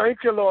just thank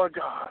you, Lord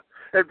God,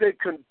 as they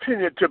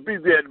continue to be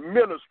the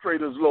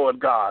administrators, Lord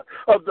God,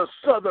 of the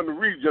southern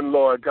region,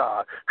 Lord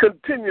God.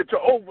 Continue to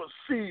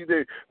oversee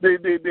the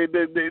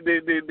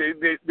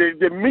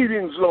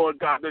meetings, Lord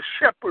God, the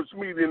shepherds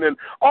meeting and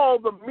all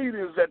the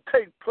meetings that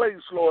take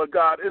place, Lord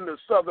God, in the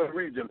southern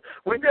region.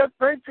 We just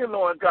thank you,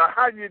 Lord God,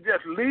 how you're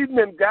just leading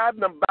and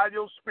guiding them by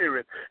your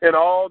spirit in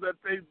all that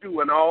they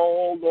do and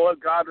all, Lord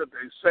God, that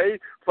they say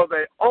for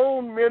their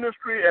own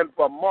ministry and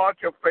for March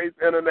of Faith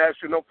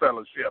International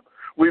Fellowship.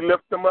 We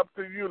lift them up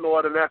to you,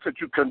 Lord, and ask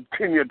that you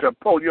continue to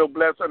pour your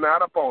blessing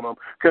out upon them.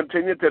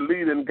 Continue to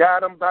lead and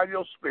guide them by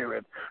your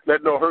Spirit.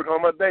 Let no hurt,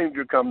 harm, or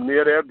danger come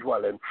near their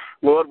dwelling.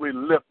 Lord, we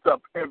lift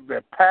up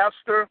every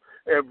pastor,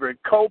 every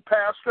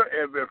co-pastor,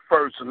 every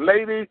first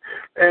lady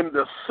in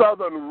the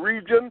southern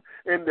region,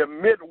 in the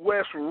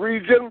Midwest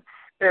region,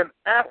 in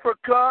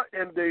Africa,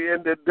 in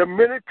the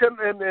Dominican,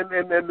 in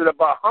the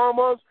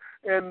Bahamas,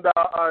 in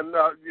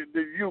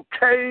the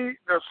UK,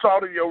 the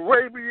Saudi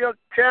Arabia,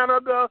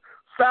 Canada,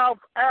 South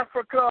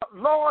Africa.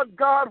 Lord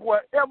God,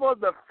 wherever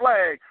the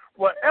flag,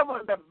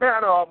 wherever the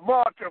banner of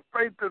march of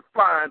faith is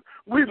flying,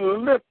 we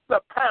lift the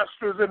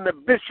pastors and the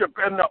bishop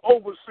and the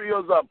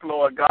overseers up,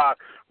 Lord God.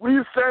 We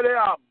say they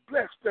are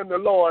blessed in the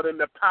Lord and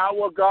the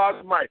power of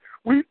God's might.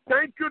 We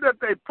thank you that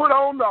they put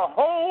on the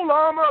whole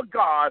armor of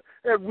God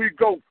as we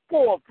go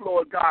forth,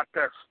 Lord God,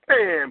 to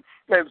stand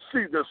and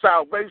see the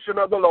salvation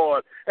of the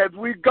Lord. As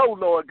we go,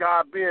 Lord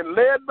God, being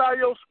led by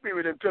your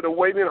Spirit into the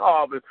waiting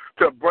harvest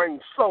to bring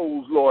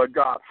souls, Lord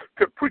God,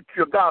 to preach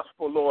your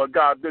gospel, Lord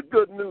God, the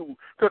good news,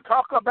 to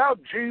talk about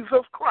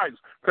Jesus Christ,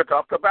 to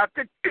talk about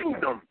the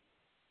kingdom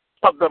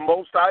of the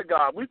Most High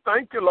God. We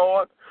thank you,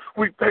 Lord.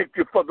 We thank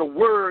you for the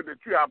word that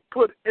you have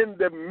put in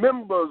the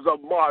members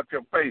of March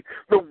of Faith,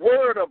 the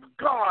word of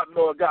God,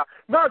 Lord God,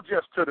 not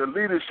just to the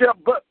leadership,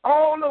 but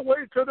all the way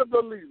to the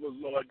believers,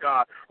 Lord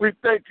God. We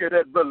thank you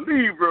that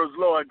believers,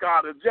 Lord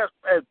God, are just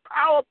as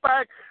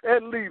power-packed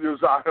as leaders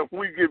are.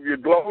 We give you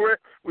glory,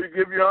 we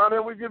give you honor,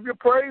 and we give you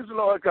praise,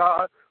 Lord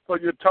God. For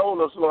you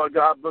told us, Lord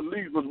God,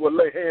 believers will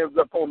lay hands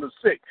upon the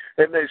sick,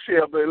 and they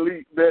shall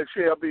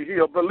be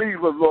healed.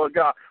 Believers, Lord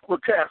God, will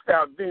cast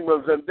out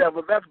demons and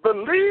devils. That's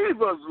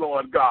believers,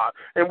 Lord God.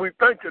 And we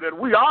thank you that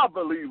we are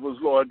believers,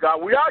 Lord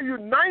God. We are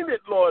united,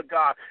 Lord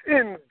God,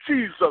 in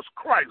Jesus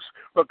Christ,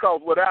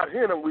 because without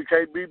him we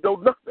can't be no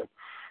nothing.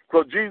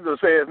 For Jesus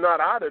says,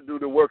 not I that do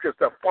the work, it's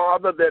the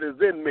Father that is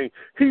in me.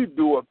 He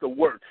doeth the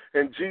work.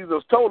 And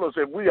Jesus told us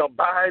if we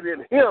abide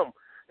in him,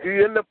 he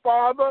in the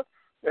Father,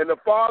 and the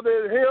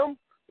Father in him,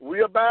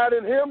 we abide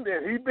in him,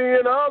 then he be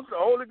in us, the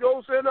Holy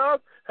Ghost in us.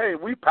 Hey,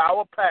 we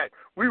power-packed.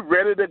 We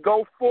ready to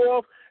go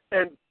forth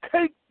and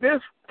take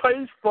this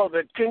place for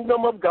the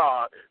kingdom of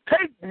God.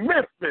 Take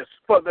Memphis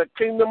for the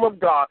kingdom of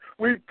God.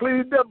 We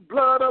plead the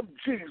blood of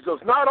Jesus,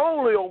 not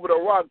only over the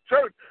Rock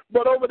Church,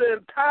 but over the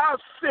entire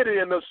city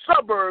and the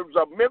suburbs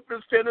of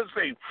Memphis,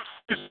 Tennessee.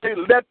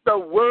 Let the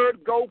word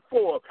go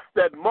forth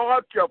that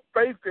March of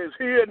Faith is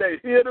here, and they're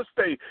here to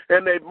stay.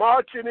 And they're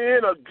marching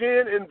in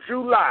again in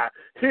July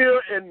here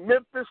in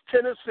Memphis,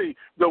 Tennessee.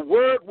 The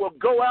word will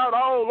go out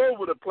all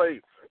over the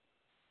place.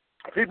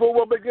 People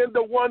will begin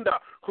to wonder,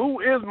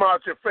 who is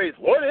March of Faith?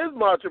 What is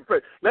March of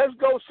Faith? Let's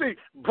go see.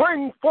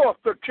 Bring forth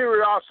the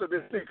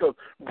curiosity seekers.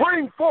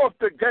 Bring forth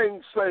the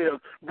gainsayers.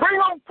 Bring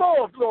them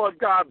forth, Lord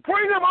God.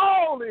 Bring them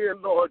all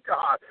in, Lord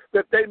God,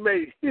 that they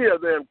may hear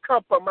the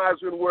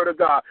uncompromising word of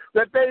God,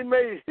 that they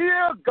may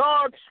hear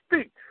God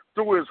speak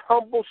through his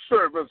humble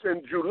servants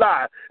in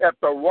July at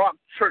the Rock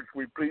Church.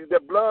 We plead the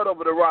blood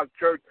over the Rock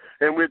Church,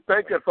 and we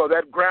thank you for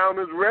that ground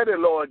is ready,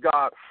 Lord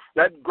God.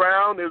 That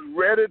ground is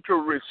ready to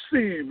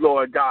receive,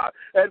 Lord God.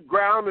 That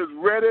ground is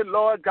ready,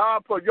 Lord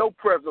God, for your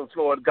presence,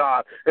 Lord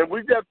God. And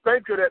we just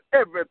thank you that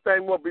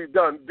everything will be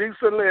done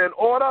decently in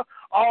order.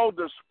 All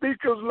the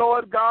speakers,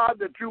 Lord God,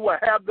 that you will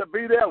have to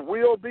be there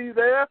will be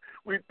there.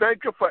 We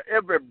thank you for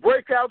every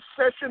breakout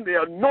session.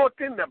 The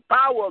anointing, the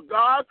power of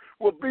God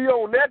will be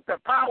on that. The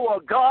power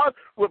of God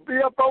will be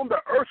up on the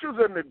ushers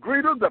and the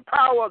greeters. The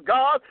power of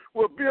God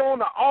will be on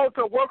the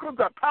altar workers.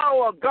 The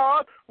power of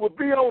God will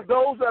be on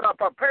those that are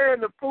preparing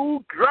the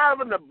food,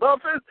 driving the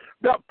buses.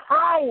 The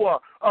power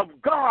of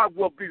God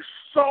will be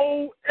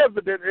so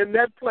evident in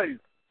that place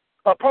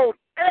upon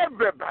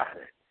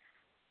everybody,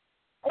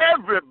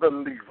 every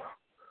believer.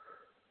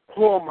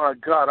 Oh, my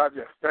God, I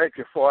just thank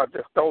you for it. I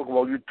just don't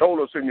know. You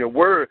told us in your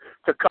word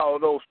to call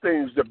those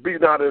things to be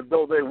not as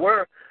though they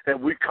were,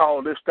 and we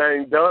call this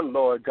thing done,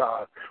 Lord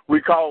God.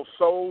 We call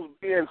souls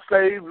being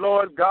saved,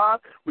 Lord God.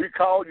 We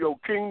call your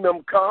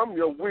kingdom come,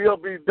 your will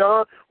be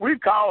done. We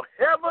call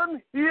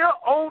heaven here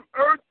on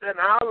earth in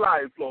our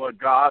life, Lord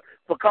God,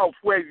 because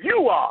where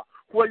you are,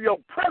 where your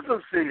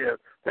presence is,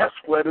 that's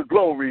where the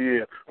glory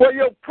is. Where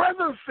your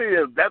presence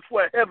is, that's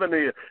where heaven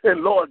is.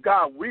 And, Lord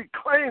God, we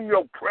claim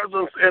your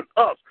presence in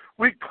us.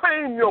 We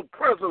claim your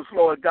presence,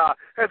 Lord God,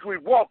 as we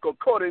walk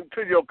according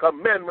to your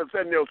commandments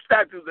and your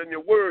statutes and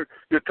your word.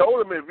 You told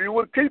them if you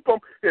would keep them,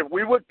 if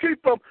we would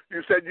keep them,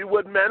 you said you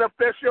would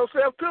manifest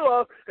yourself to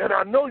us. And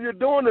I know you're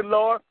doing it,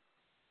 Lord.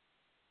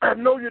 I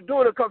know you're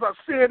doing it because I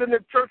see it in the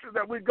churches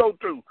that we go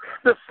to,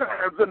 the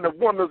signs and the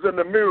wonders and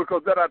the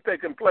miracles that are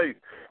taking place.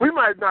 We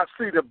might not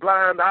see the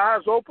blind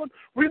eyes open.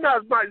 We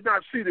might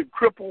not see the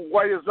crippled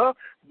ways up.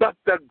 but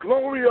the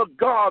glory of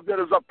God that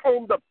is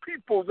upon the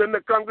peoples in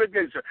the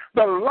congregation,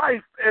 the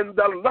life and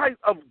the light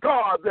of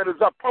God that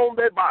is upon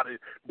their body.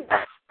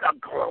 That's the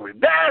glory.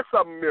 That's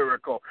a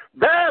miracle.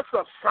 That's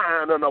a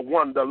sign and a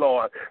wonder,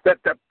 Lord, that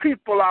the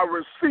people are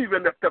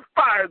receiving, that the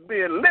fire is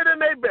being lit in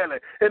their belly,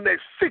 and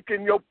they're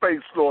seeking your face,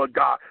 Lord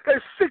God.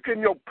 They're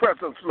seeking your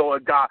presence,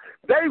 Lord God.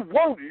 They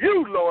want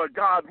you, Lord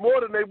God,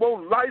 more than they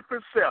want life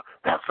itself.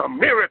 That's a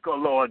miracle,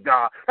 Lord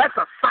God. That's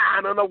a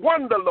sign and a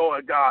wonder,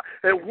 Lord God.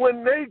 And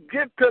when they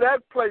get to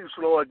that place,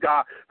 Lord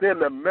God, then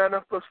the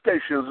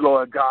manifestations,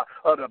 Lord God,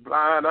 of the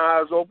blind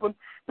eyes open,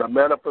 the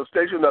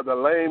manifestation of the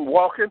lame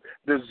walking,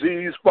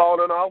 disease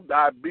falling off,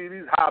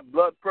 diabetes, high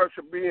blood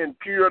pressure being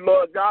cured,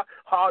 Lord God,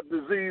 heart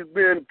disease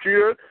being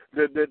cured,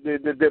 the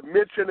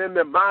dementia in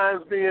the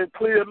minds being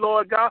cleared,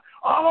 Lord God,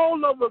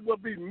 all of it will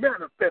be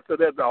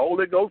manifested as the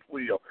Holy Ghost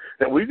will.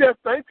 And we just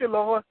thank you,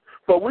 Lord,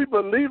 for we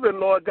believe in,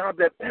 Lord God,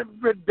 that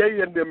every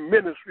day in the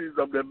ministries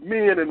of the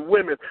men and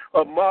women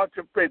of March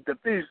of Faith, that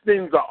these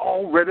things are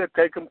already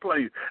taking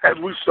place as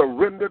we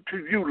surrender to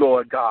you,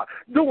 Lord God,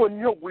 doing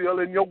your will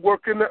and your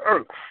work in the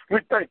earth. We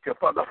thank you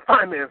for the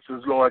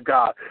finances, Lord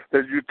God,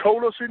 that you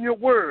told us in your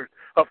word.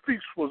 A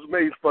feast was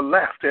made for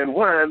laughter, and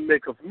wine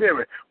maketh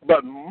merry.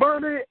 But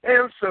money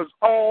answers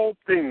all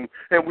things,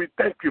 and we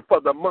thank you for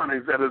the money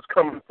that is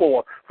coming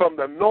forth from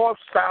the north,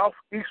 south,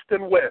 east,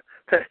 and west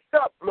to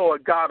help,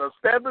 Lord God,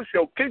 establish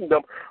your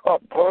kingdom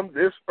upon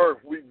this earth.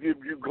 We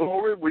give you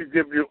glory, we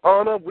give you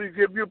honor, we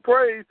give you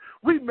praise.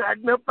 We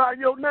magnify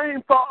your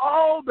name for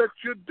all that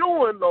you're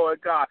doing,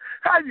 Lord God.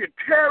 How you're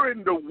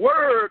carrying the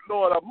word,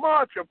 Lord, a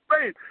march of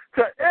faith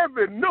to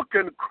every nook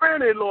and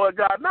cranny, Lord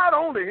God, not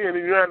only here in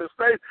the United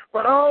States,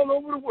 but all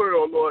over the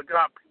world, Lord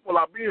God. People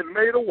are being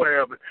made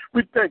aware of it.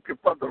 We thank you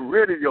for the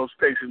radio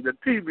station, the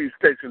TV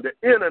station,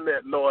 the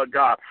internet, Lord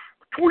God,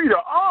 Twitter,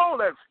 all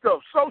that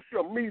stuff,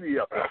 social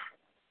media.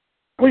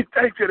 We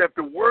thank you that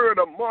the word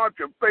of March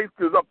of Faith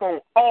is up on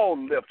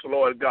all lips,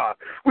 Lord God.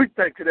 We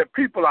thank you that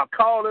people are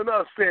calling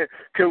us saying,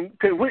 can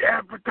we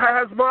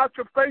advertise March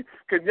of Faith?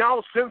 Can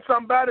y'all send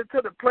somebody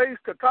to the place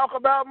to talk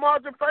about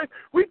March of Faith?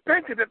 We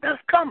thank you that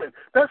that's coming.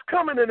 That's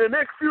coming in the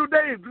next few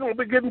days. We're going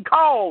to be getting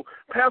calls.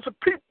 Pastor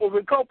Peoples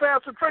and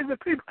co-pastor Tracy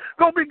People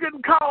going to be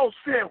getting calls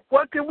saying,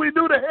 what can we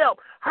do to help?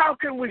 How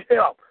can we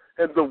help?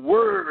 And the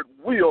word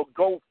will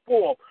go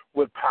forth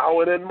with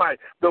power and might.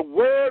 The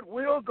word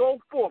will go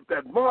forth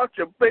that March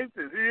of Faith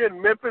is here in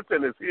Memphis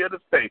and is here to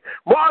stay.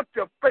 March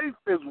of Faith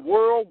is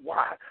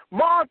worldwide.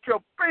 March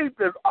of Faith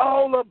is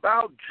all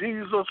about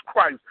Jesus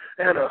Christ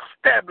and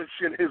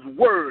establishing his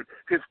word,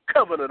 his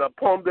covenant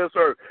upon this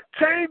earth,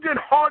 changing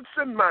hearts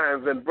and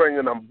minds and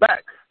bringing them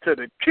back to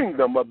the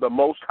kingdom of the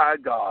Most High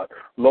God.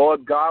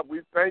 Lord God,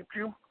 we thank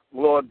you.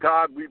 Lord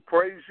God, we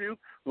praise you.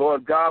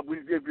 Lord God, we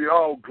give you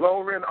all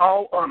glory and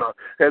all honor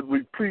as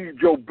we plead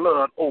your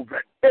blood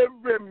over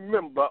every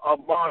member of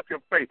March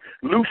of Faith.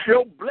 Loose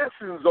your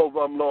blessings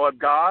over them, Lord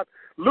God.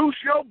 Loose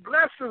your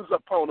blessings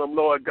upon them,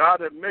 Lord God,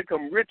 and make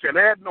them rich and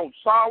add no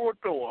sorrow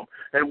to them.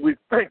 And we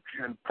thank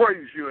you and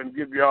praise you and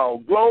give you all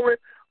glory,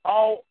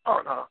 all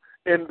honor,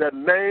 in the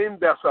name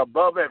that's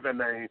above every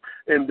name,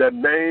 in the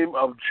name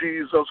of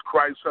Jesus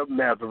Christ of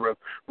Nazareth.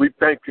 We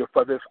thank you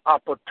for this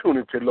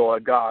opportunity,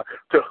 Lord God,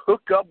 to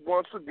hook up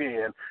once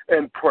again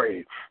and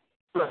pray.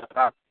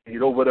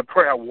 Over the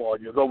prayer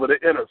warriors, over the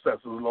intercessors,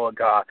 Lord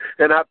God.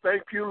 And I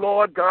thank you,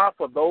 Lord God,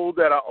 for those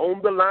that are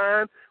on the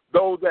line,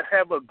 those that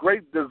have a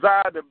great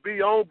desire to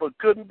be on but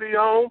couldn't be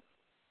on.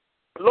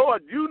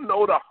 Lord, you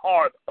know the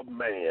heart of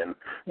man.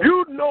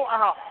 You know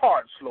our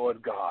hearts,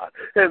 Lord God,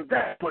 and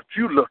that's what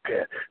you look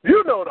at.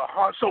 You know the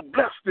heart, so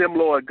bless them,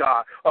 Lord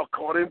God,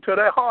 according to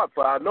their heart,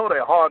 for I know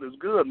their heart is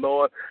good,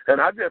 Lord,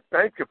 and I just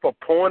thank you for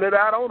pouring it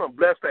out on them.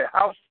 Bless their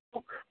house.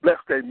 Bless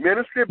their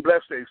ministry,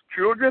 bless their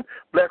children,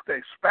 bless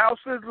their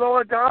spouses,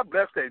 Lord God,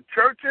 bless their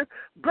churches,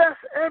 bless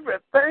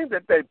everything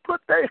that they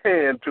put their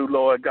hand to,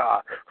 Lord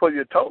God. For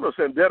you told us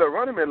in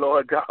Deuteronomy,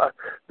 Lord God,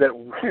 that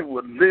we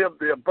would live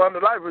the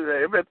abundant life.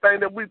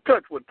 Everything that we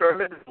touch would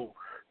turn into gold.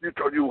 You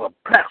told you will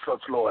bless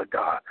us, Lord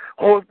God.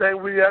 Only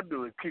thing we have to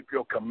do is keep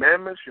your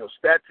commandments, your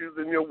statutes,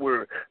 and your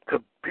word to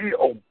be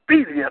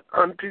obedient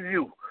unto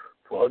you.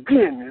 Well,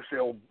 again, you say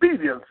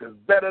obedience is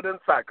better than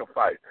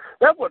sacrifice.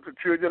 That's what the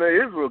children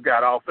of Israel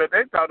got off at.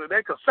 They thought that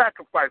they could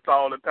sacrifice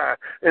all the time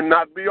and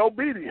not be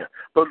obedient.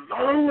 But as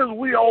long as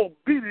we are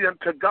obedient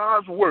to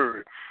God's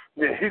word,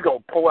 then he's going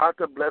to pour out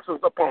the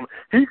blessings upon us.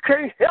 He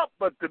can't help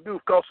but to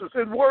do because it's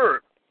his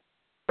word.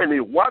 And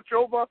he watch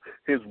over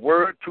his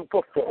word to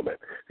perform it.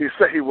 He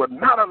said he would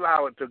not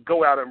allow it to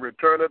go out and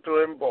return it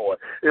to him void.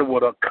 It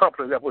would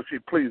accomplish that which he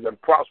pleased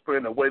and prosper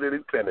in the way that he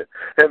sent it.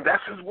 And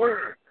that's his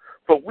word.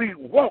 But we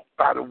walk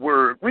by the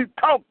word. We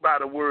talk by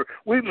the word.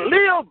 We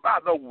live by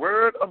the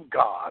word of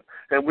God.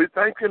 And we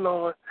thank you,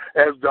 Lord,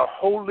 as the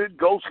Holy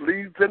Ghost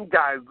leads and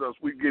guides us.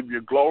 We give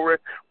you glory.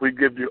 We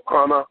give you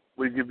honor.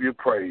 We give you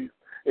praise.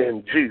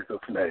 In Jesus'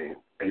 name,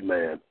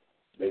 amen.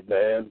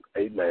 Amen.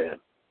 Amen.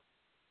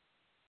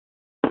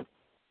 Is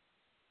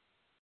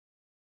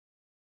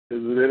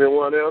there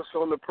anyone else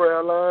on the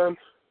prayer line?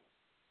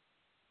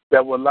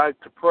 that would like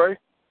to pray?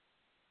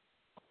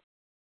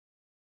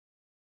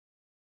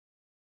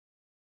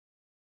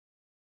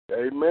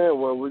 Amen.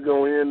 Well, we're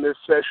going to end this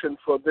session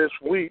for this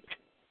week.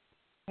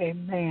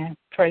 Amen.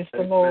 Praise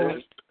the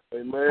Lord.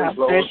 Amen. God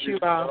bless you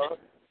all.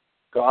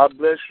 God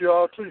bless you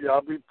all, too.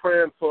 Y'all be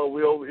praying for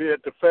we over here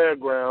at the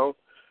fairground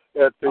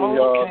at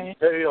the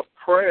day of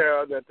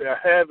prayer that they're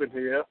having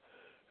here.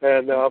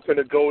 And I'm going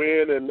to go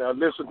in and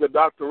listen to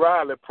Dr.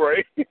 Riley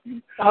pray.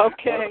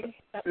 Okay.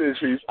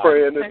 She's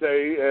praying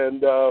today,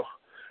 and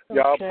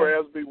y'all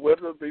prayers be with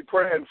her, be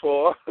praying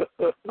for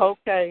her.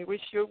 Okay, we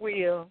sure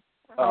will.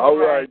 All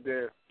right,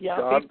 then. Y'all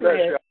God be bless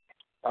blessed. you.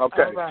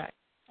 Okay. All right.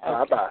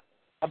 Okay. Bye-bye.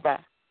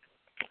 Bye-bye.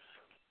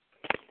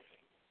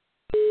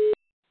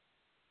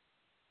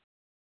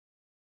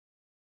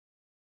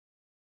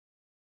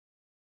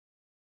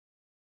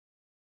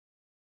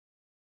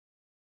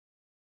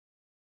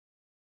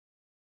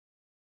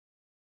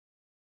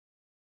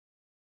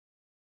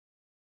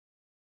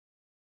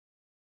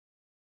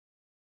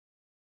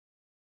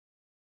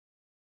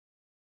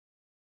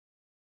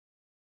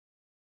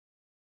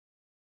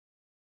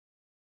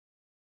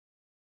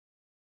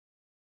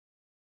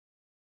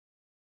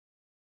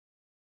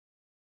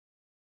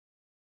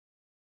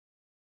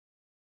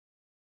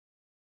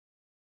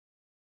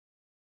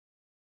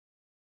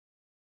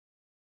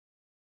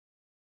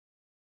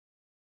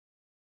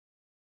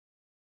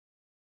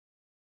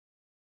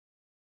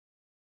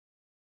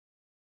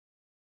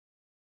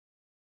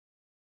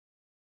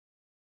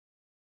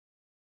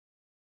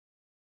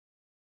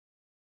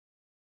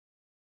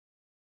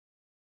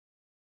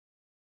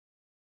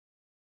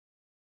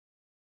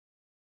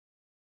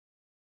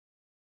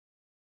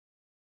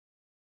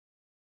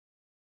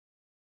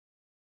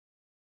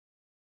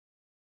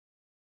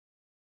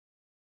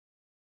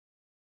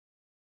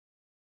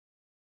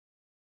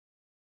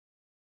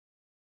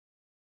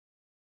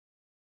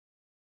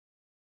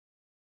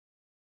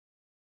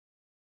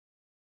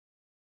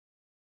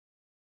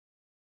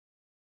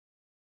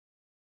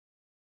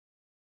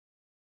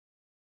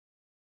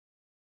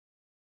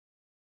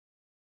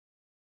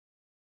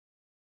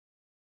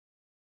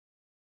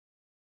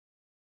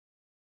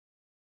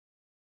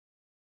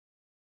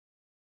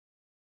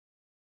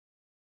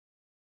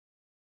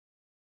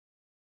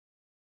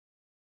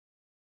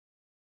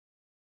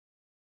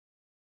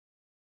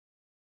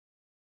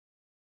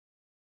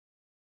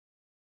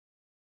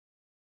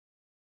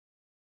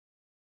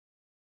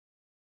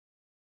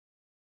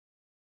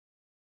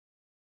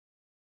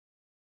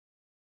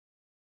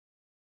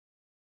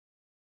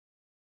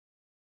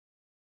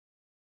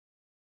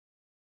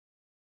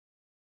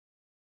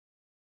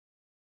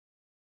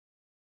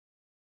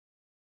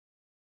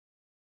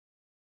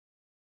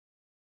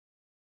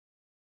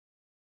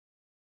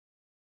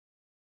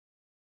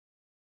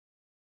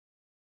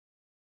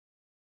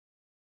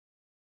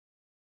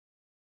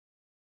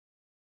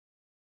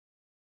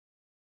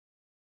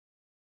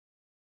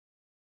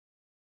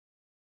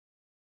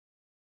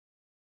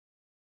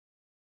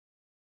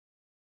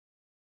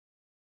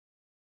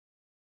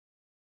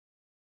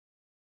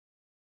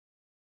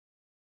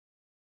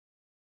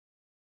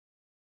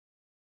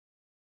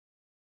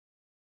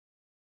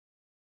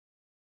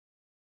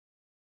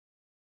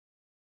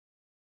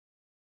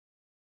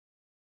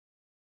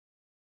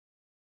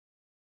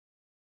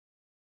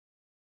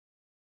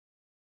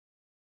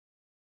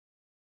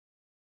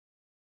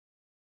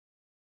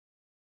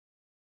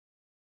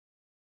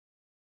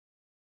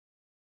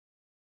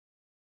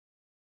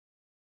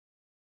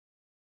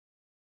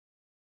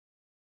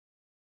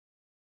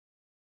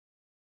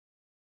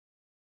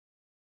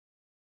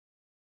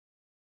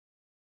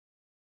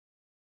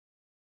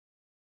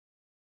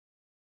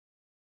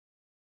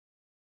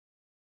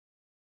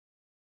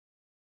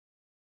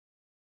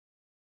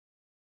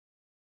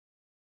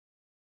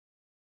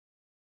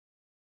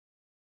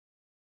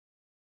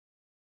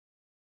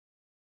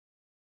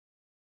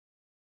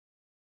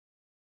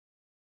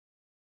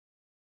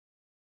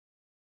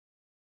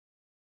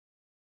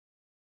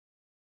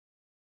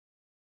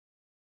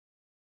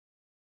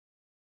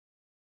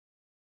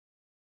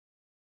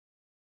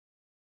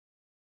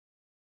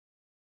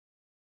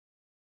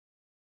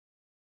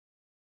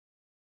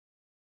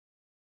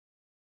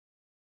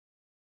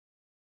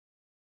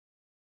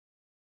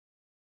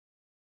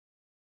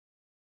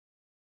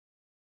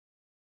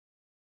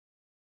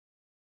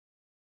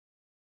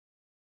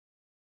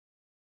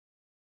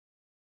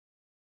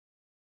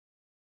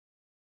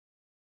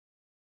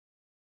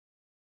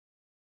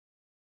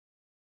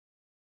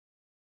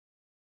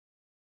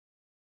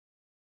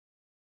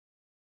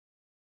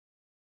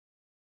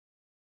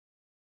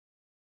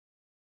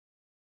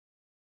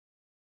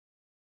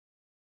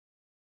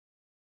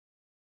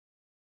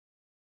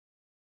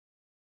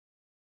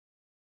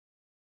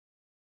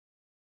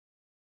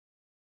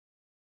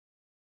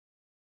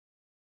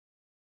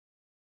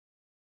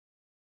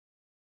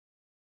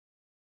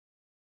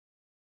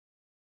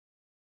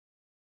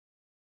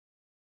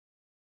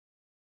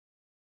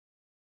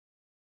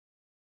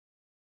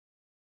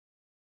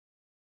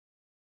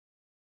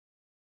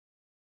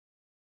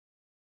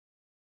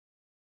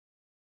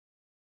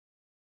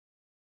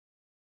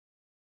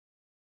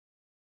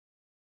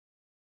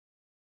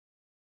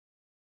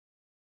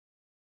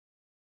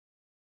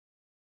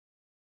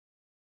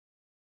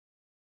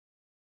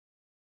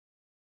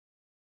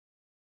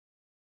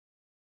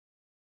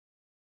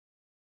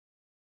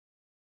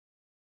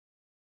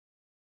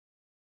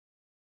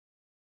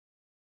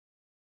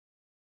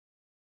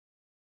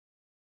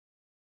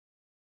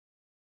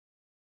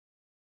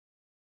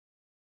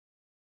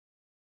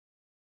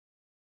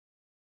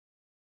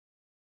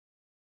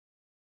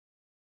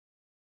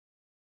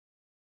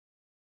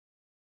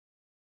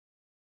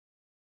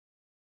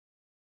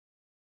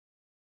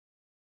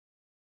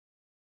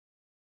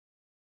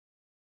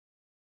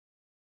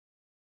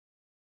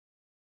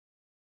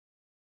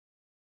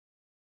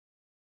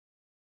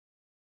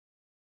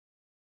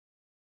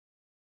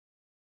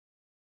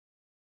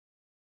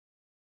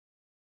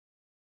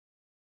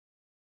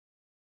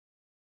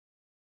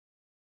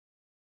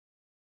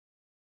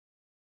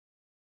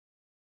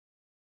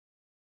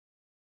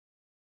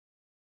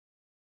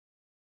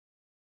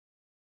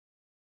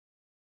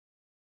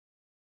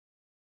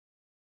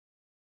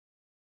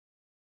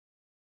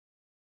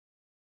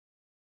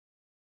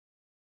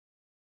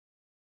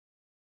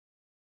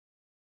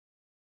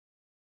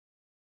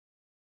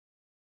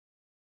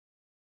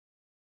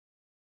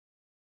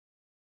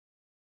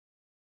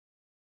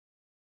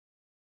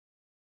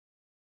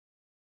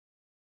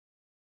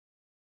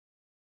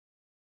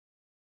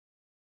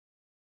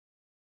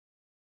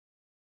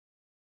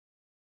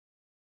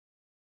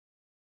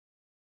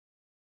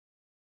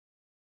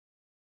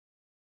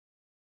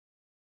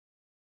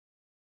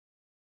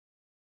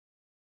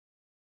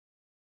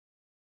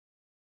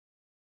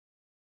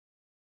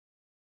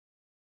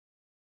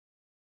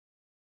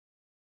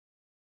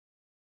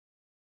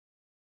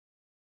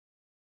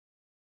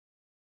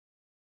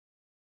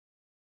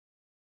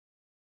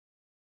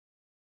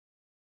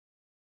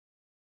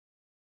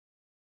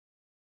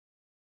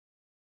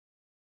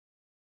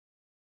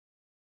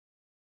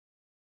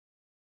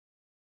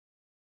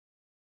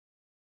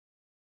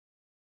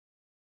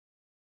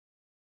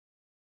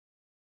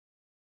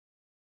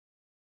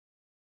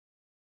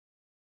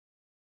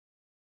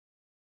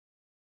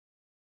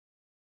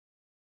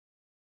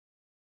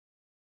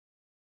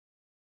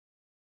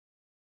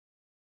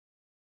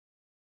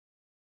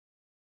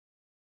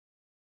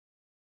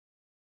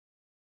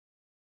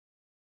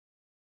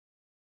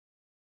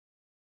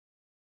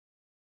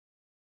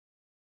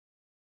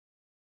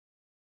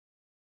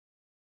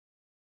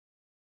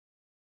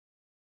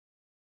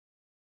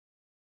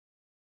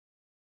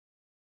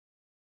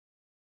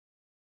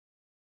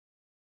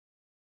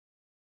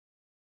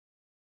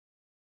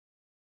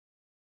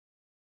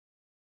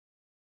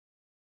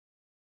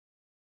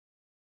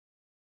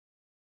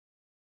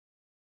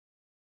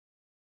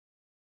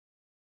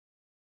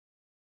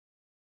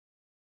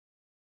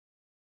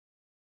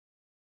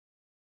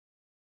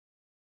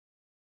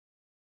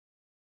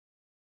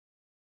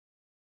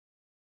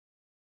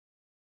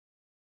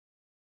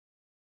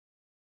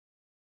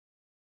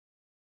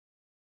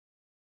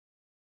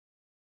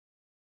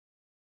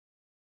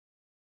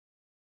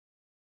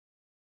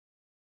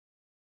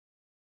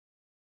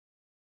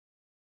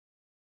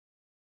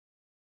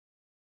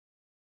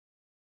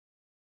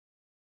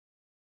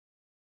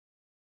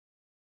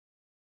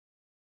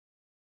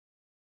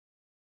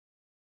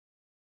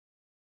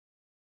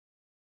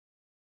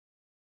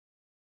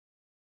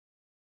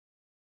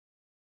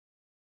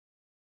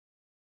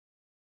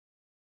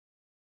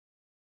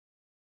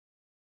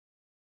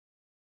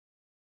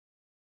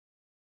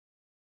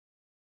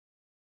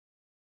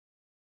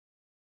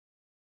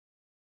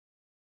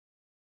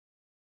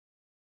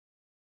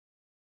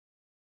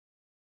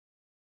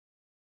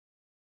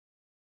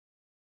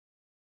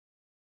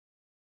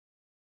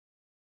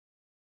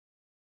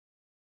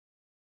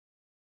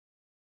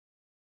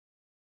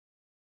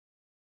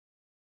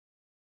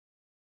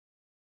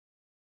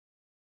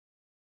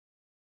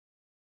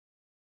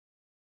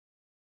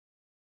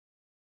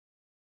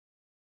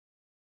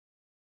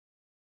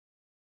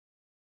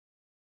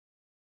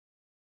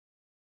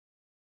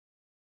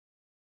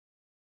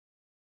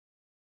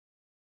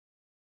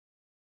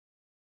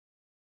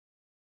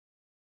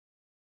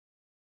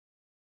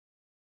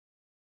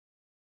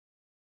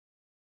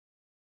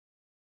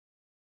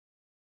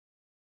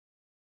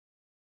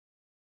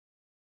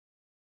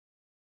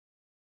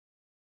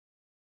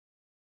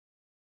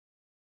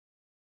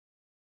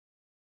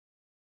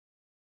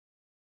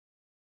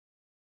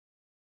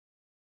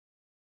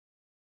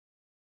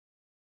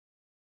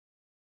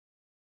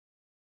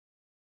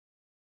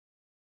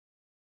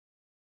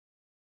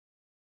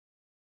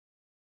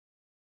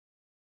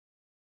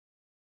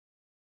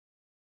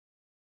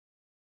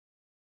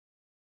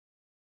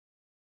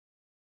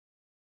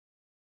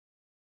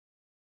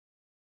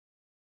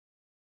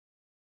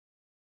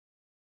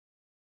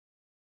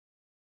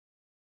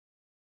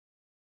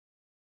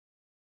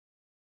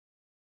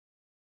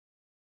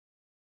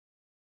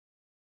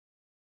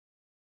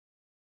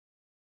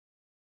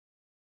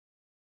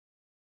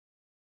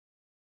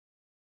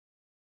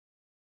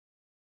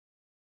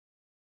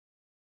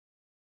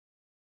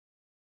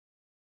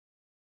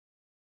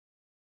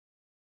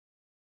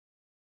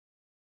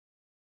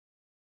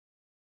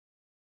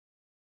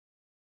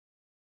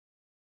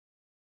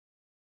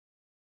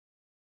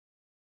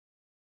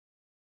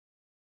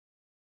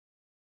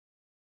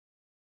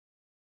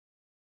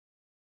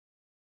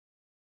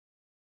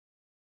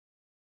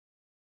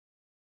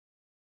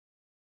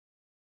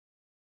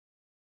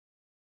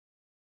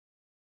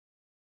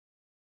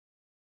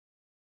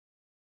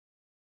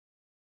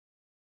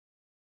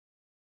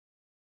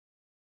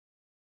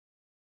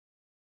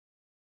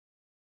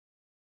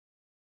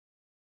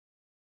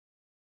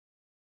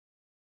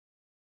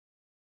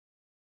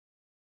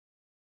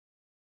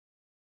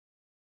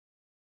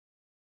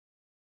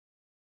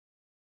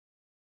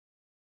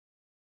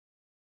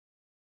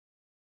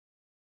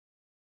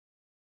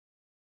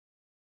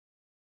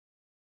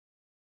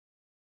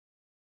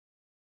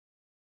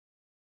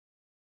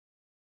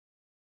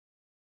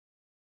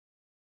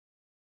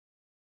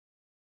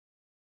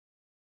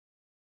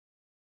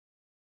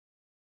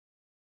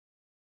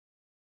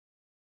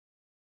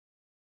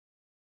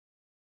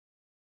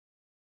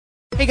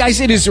 Hey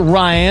guys, it is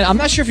Ryan. I'm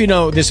not sure if you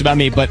know this about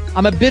me, but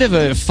I'm a bit of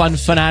a fun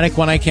fanatic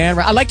when I can.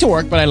 I like to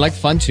work, but I like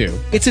fun too.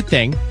 It's a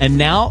thing. And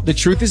now the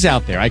truth is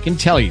out there. I can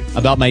tell you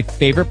about my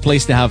favorite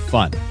place to have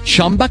fun.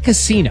 Chumba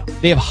Casino.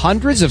 They have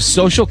hundreds of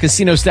social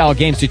casino style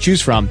games to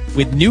choose from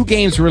with new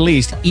games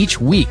released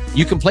each week.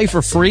 You can play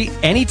for free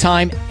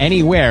anytime,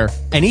 anywhere.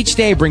 And each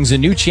day brings a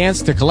new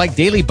chance to collect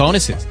daily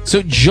bonuses.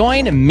 So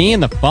join me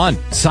in the fun.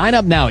 Sign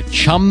up now at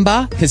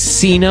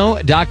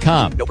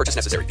ChumbaCasino.com. No purchase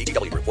necessary.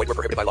 VGW Group. Void where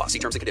prohibited by law. See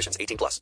terms and conditions. 18+.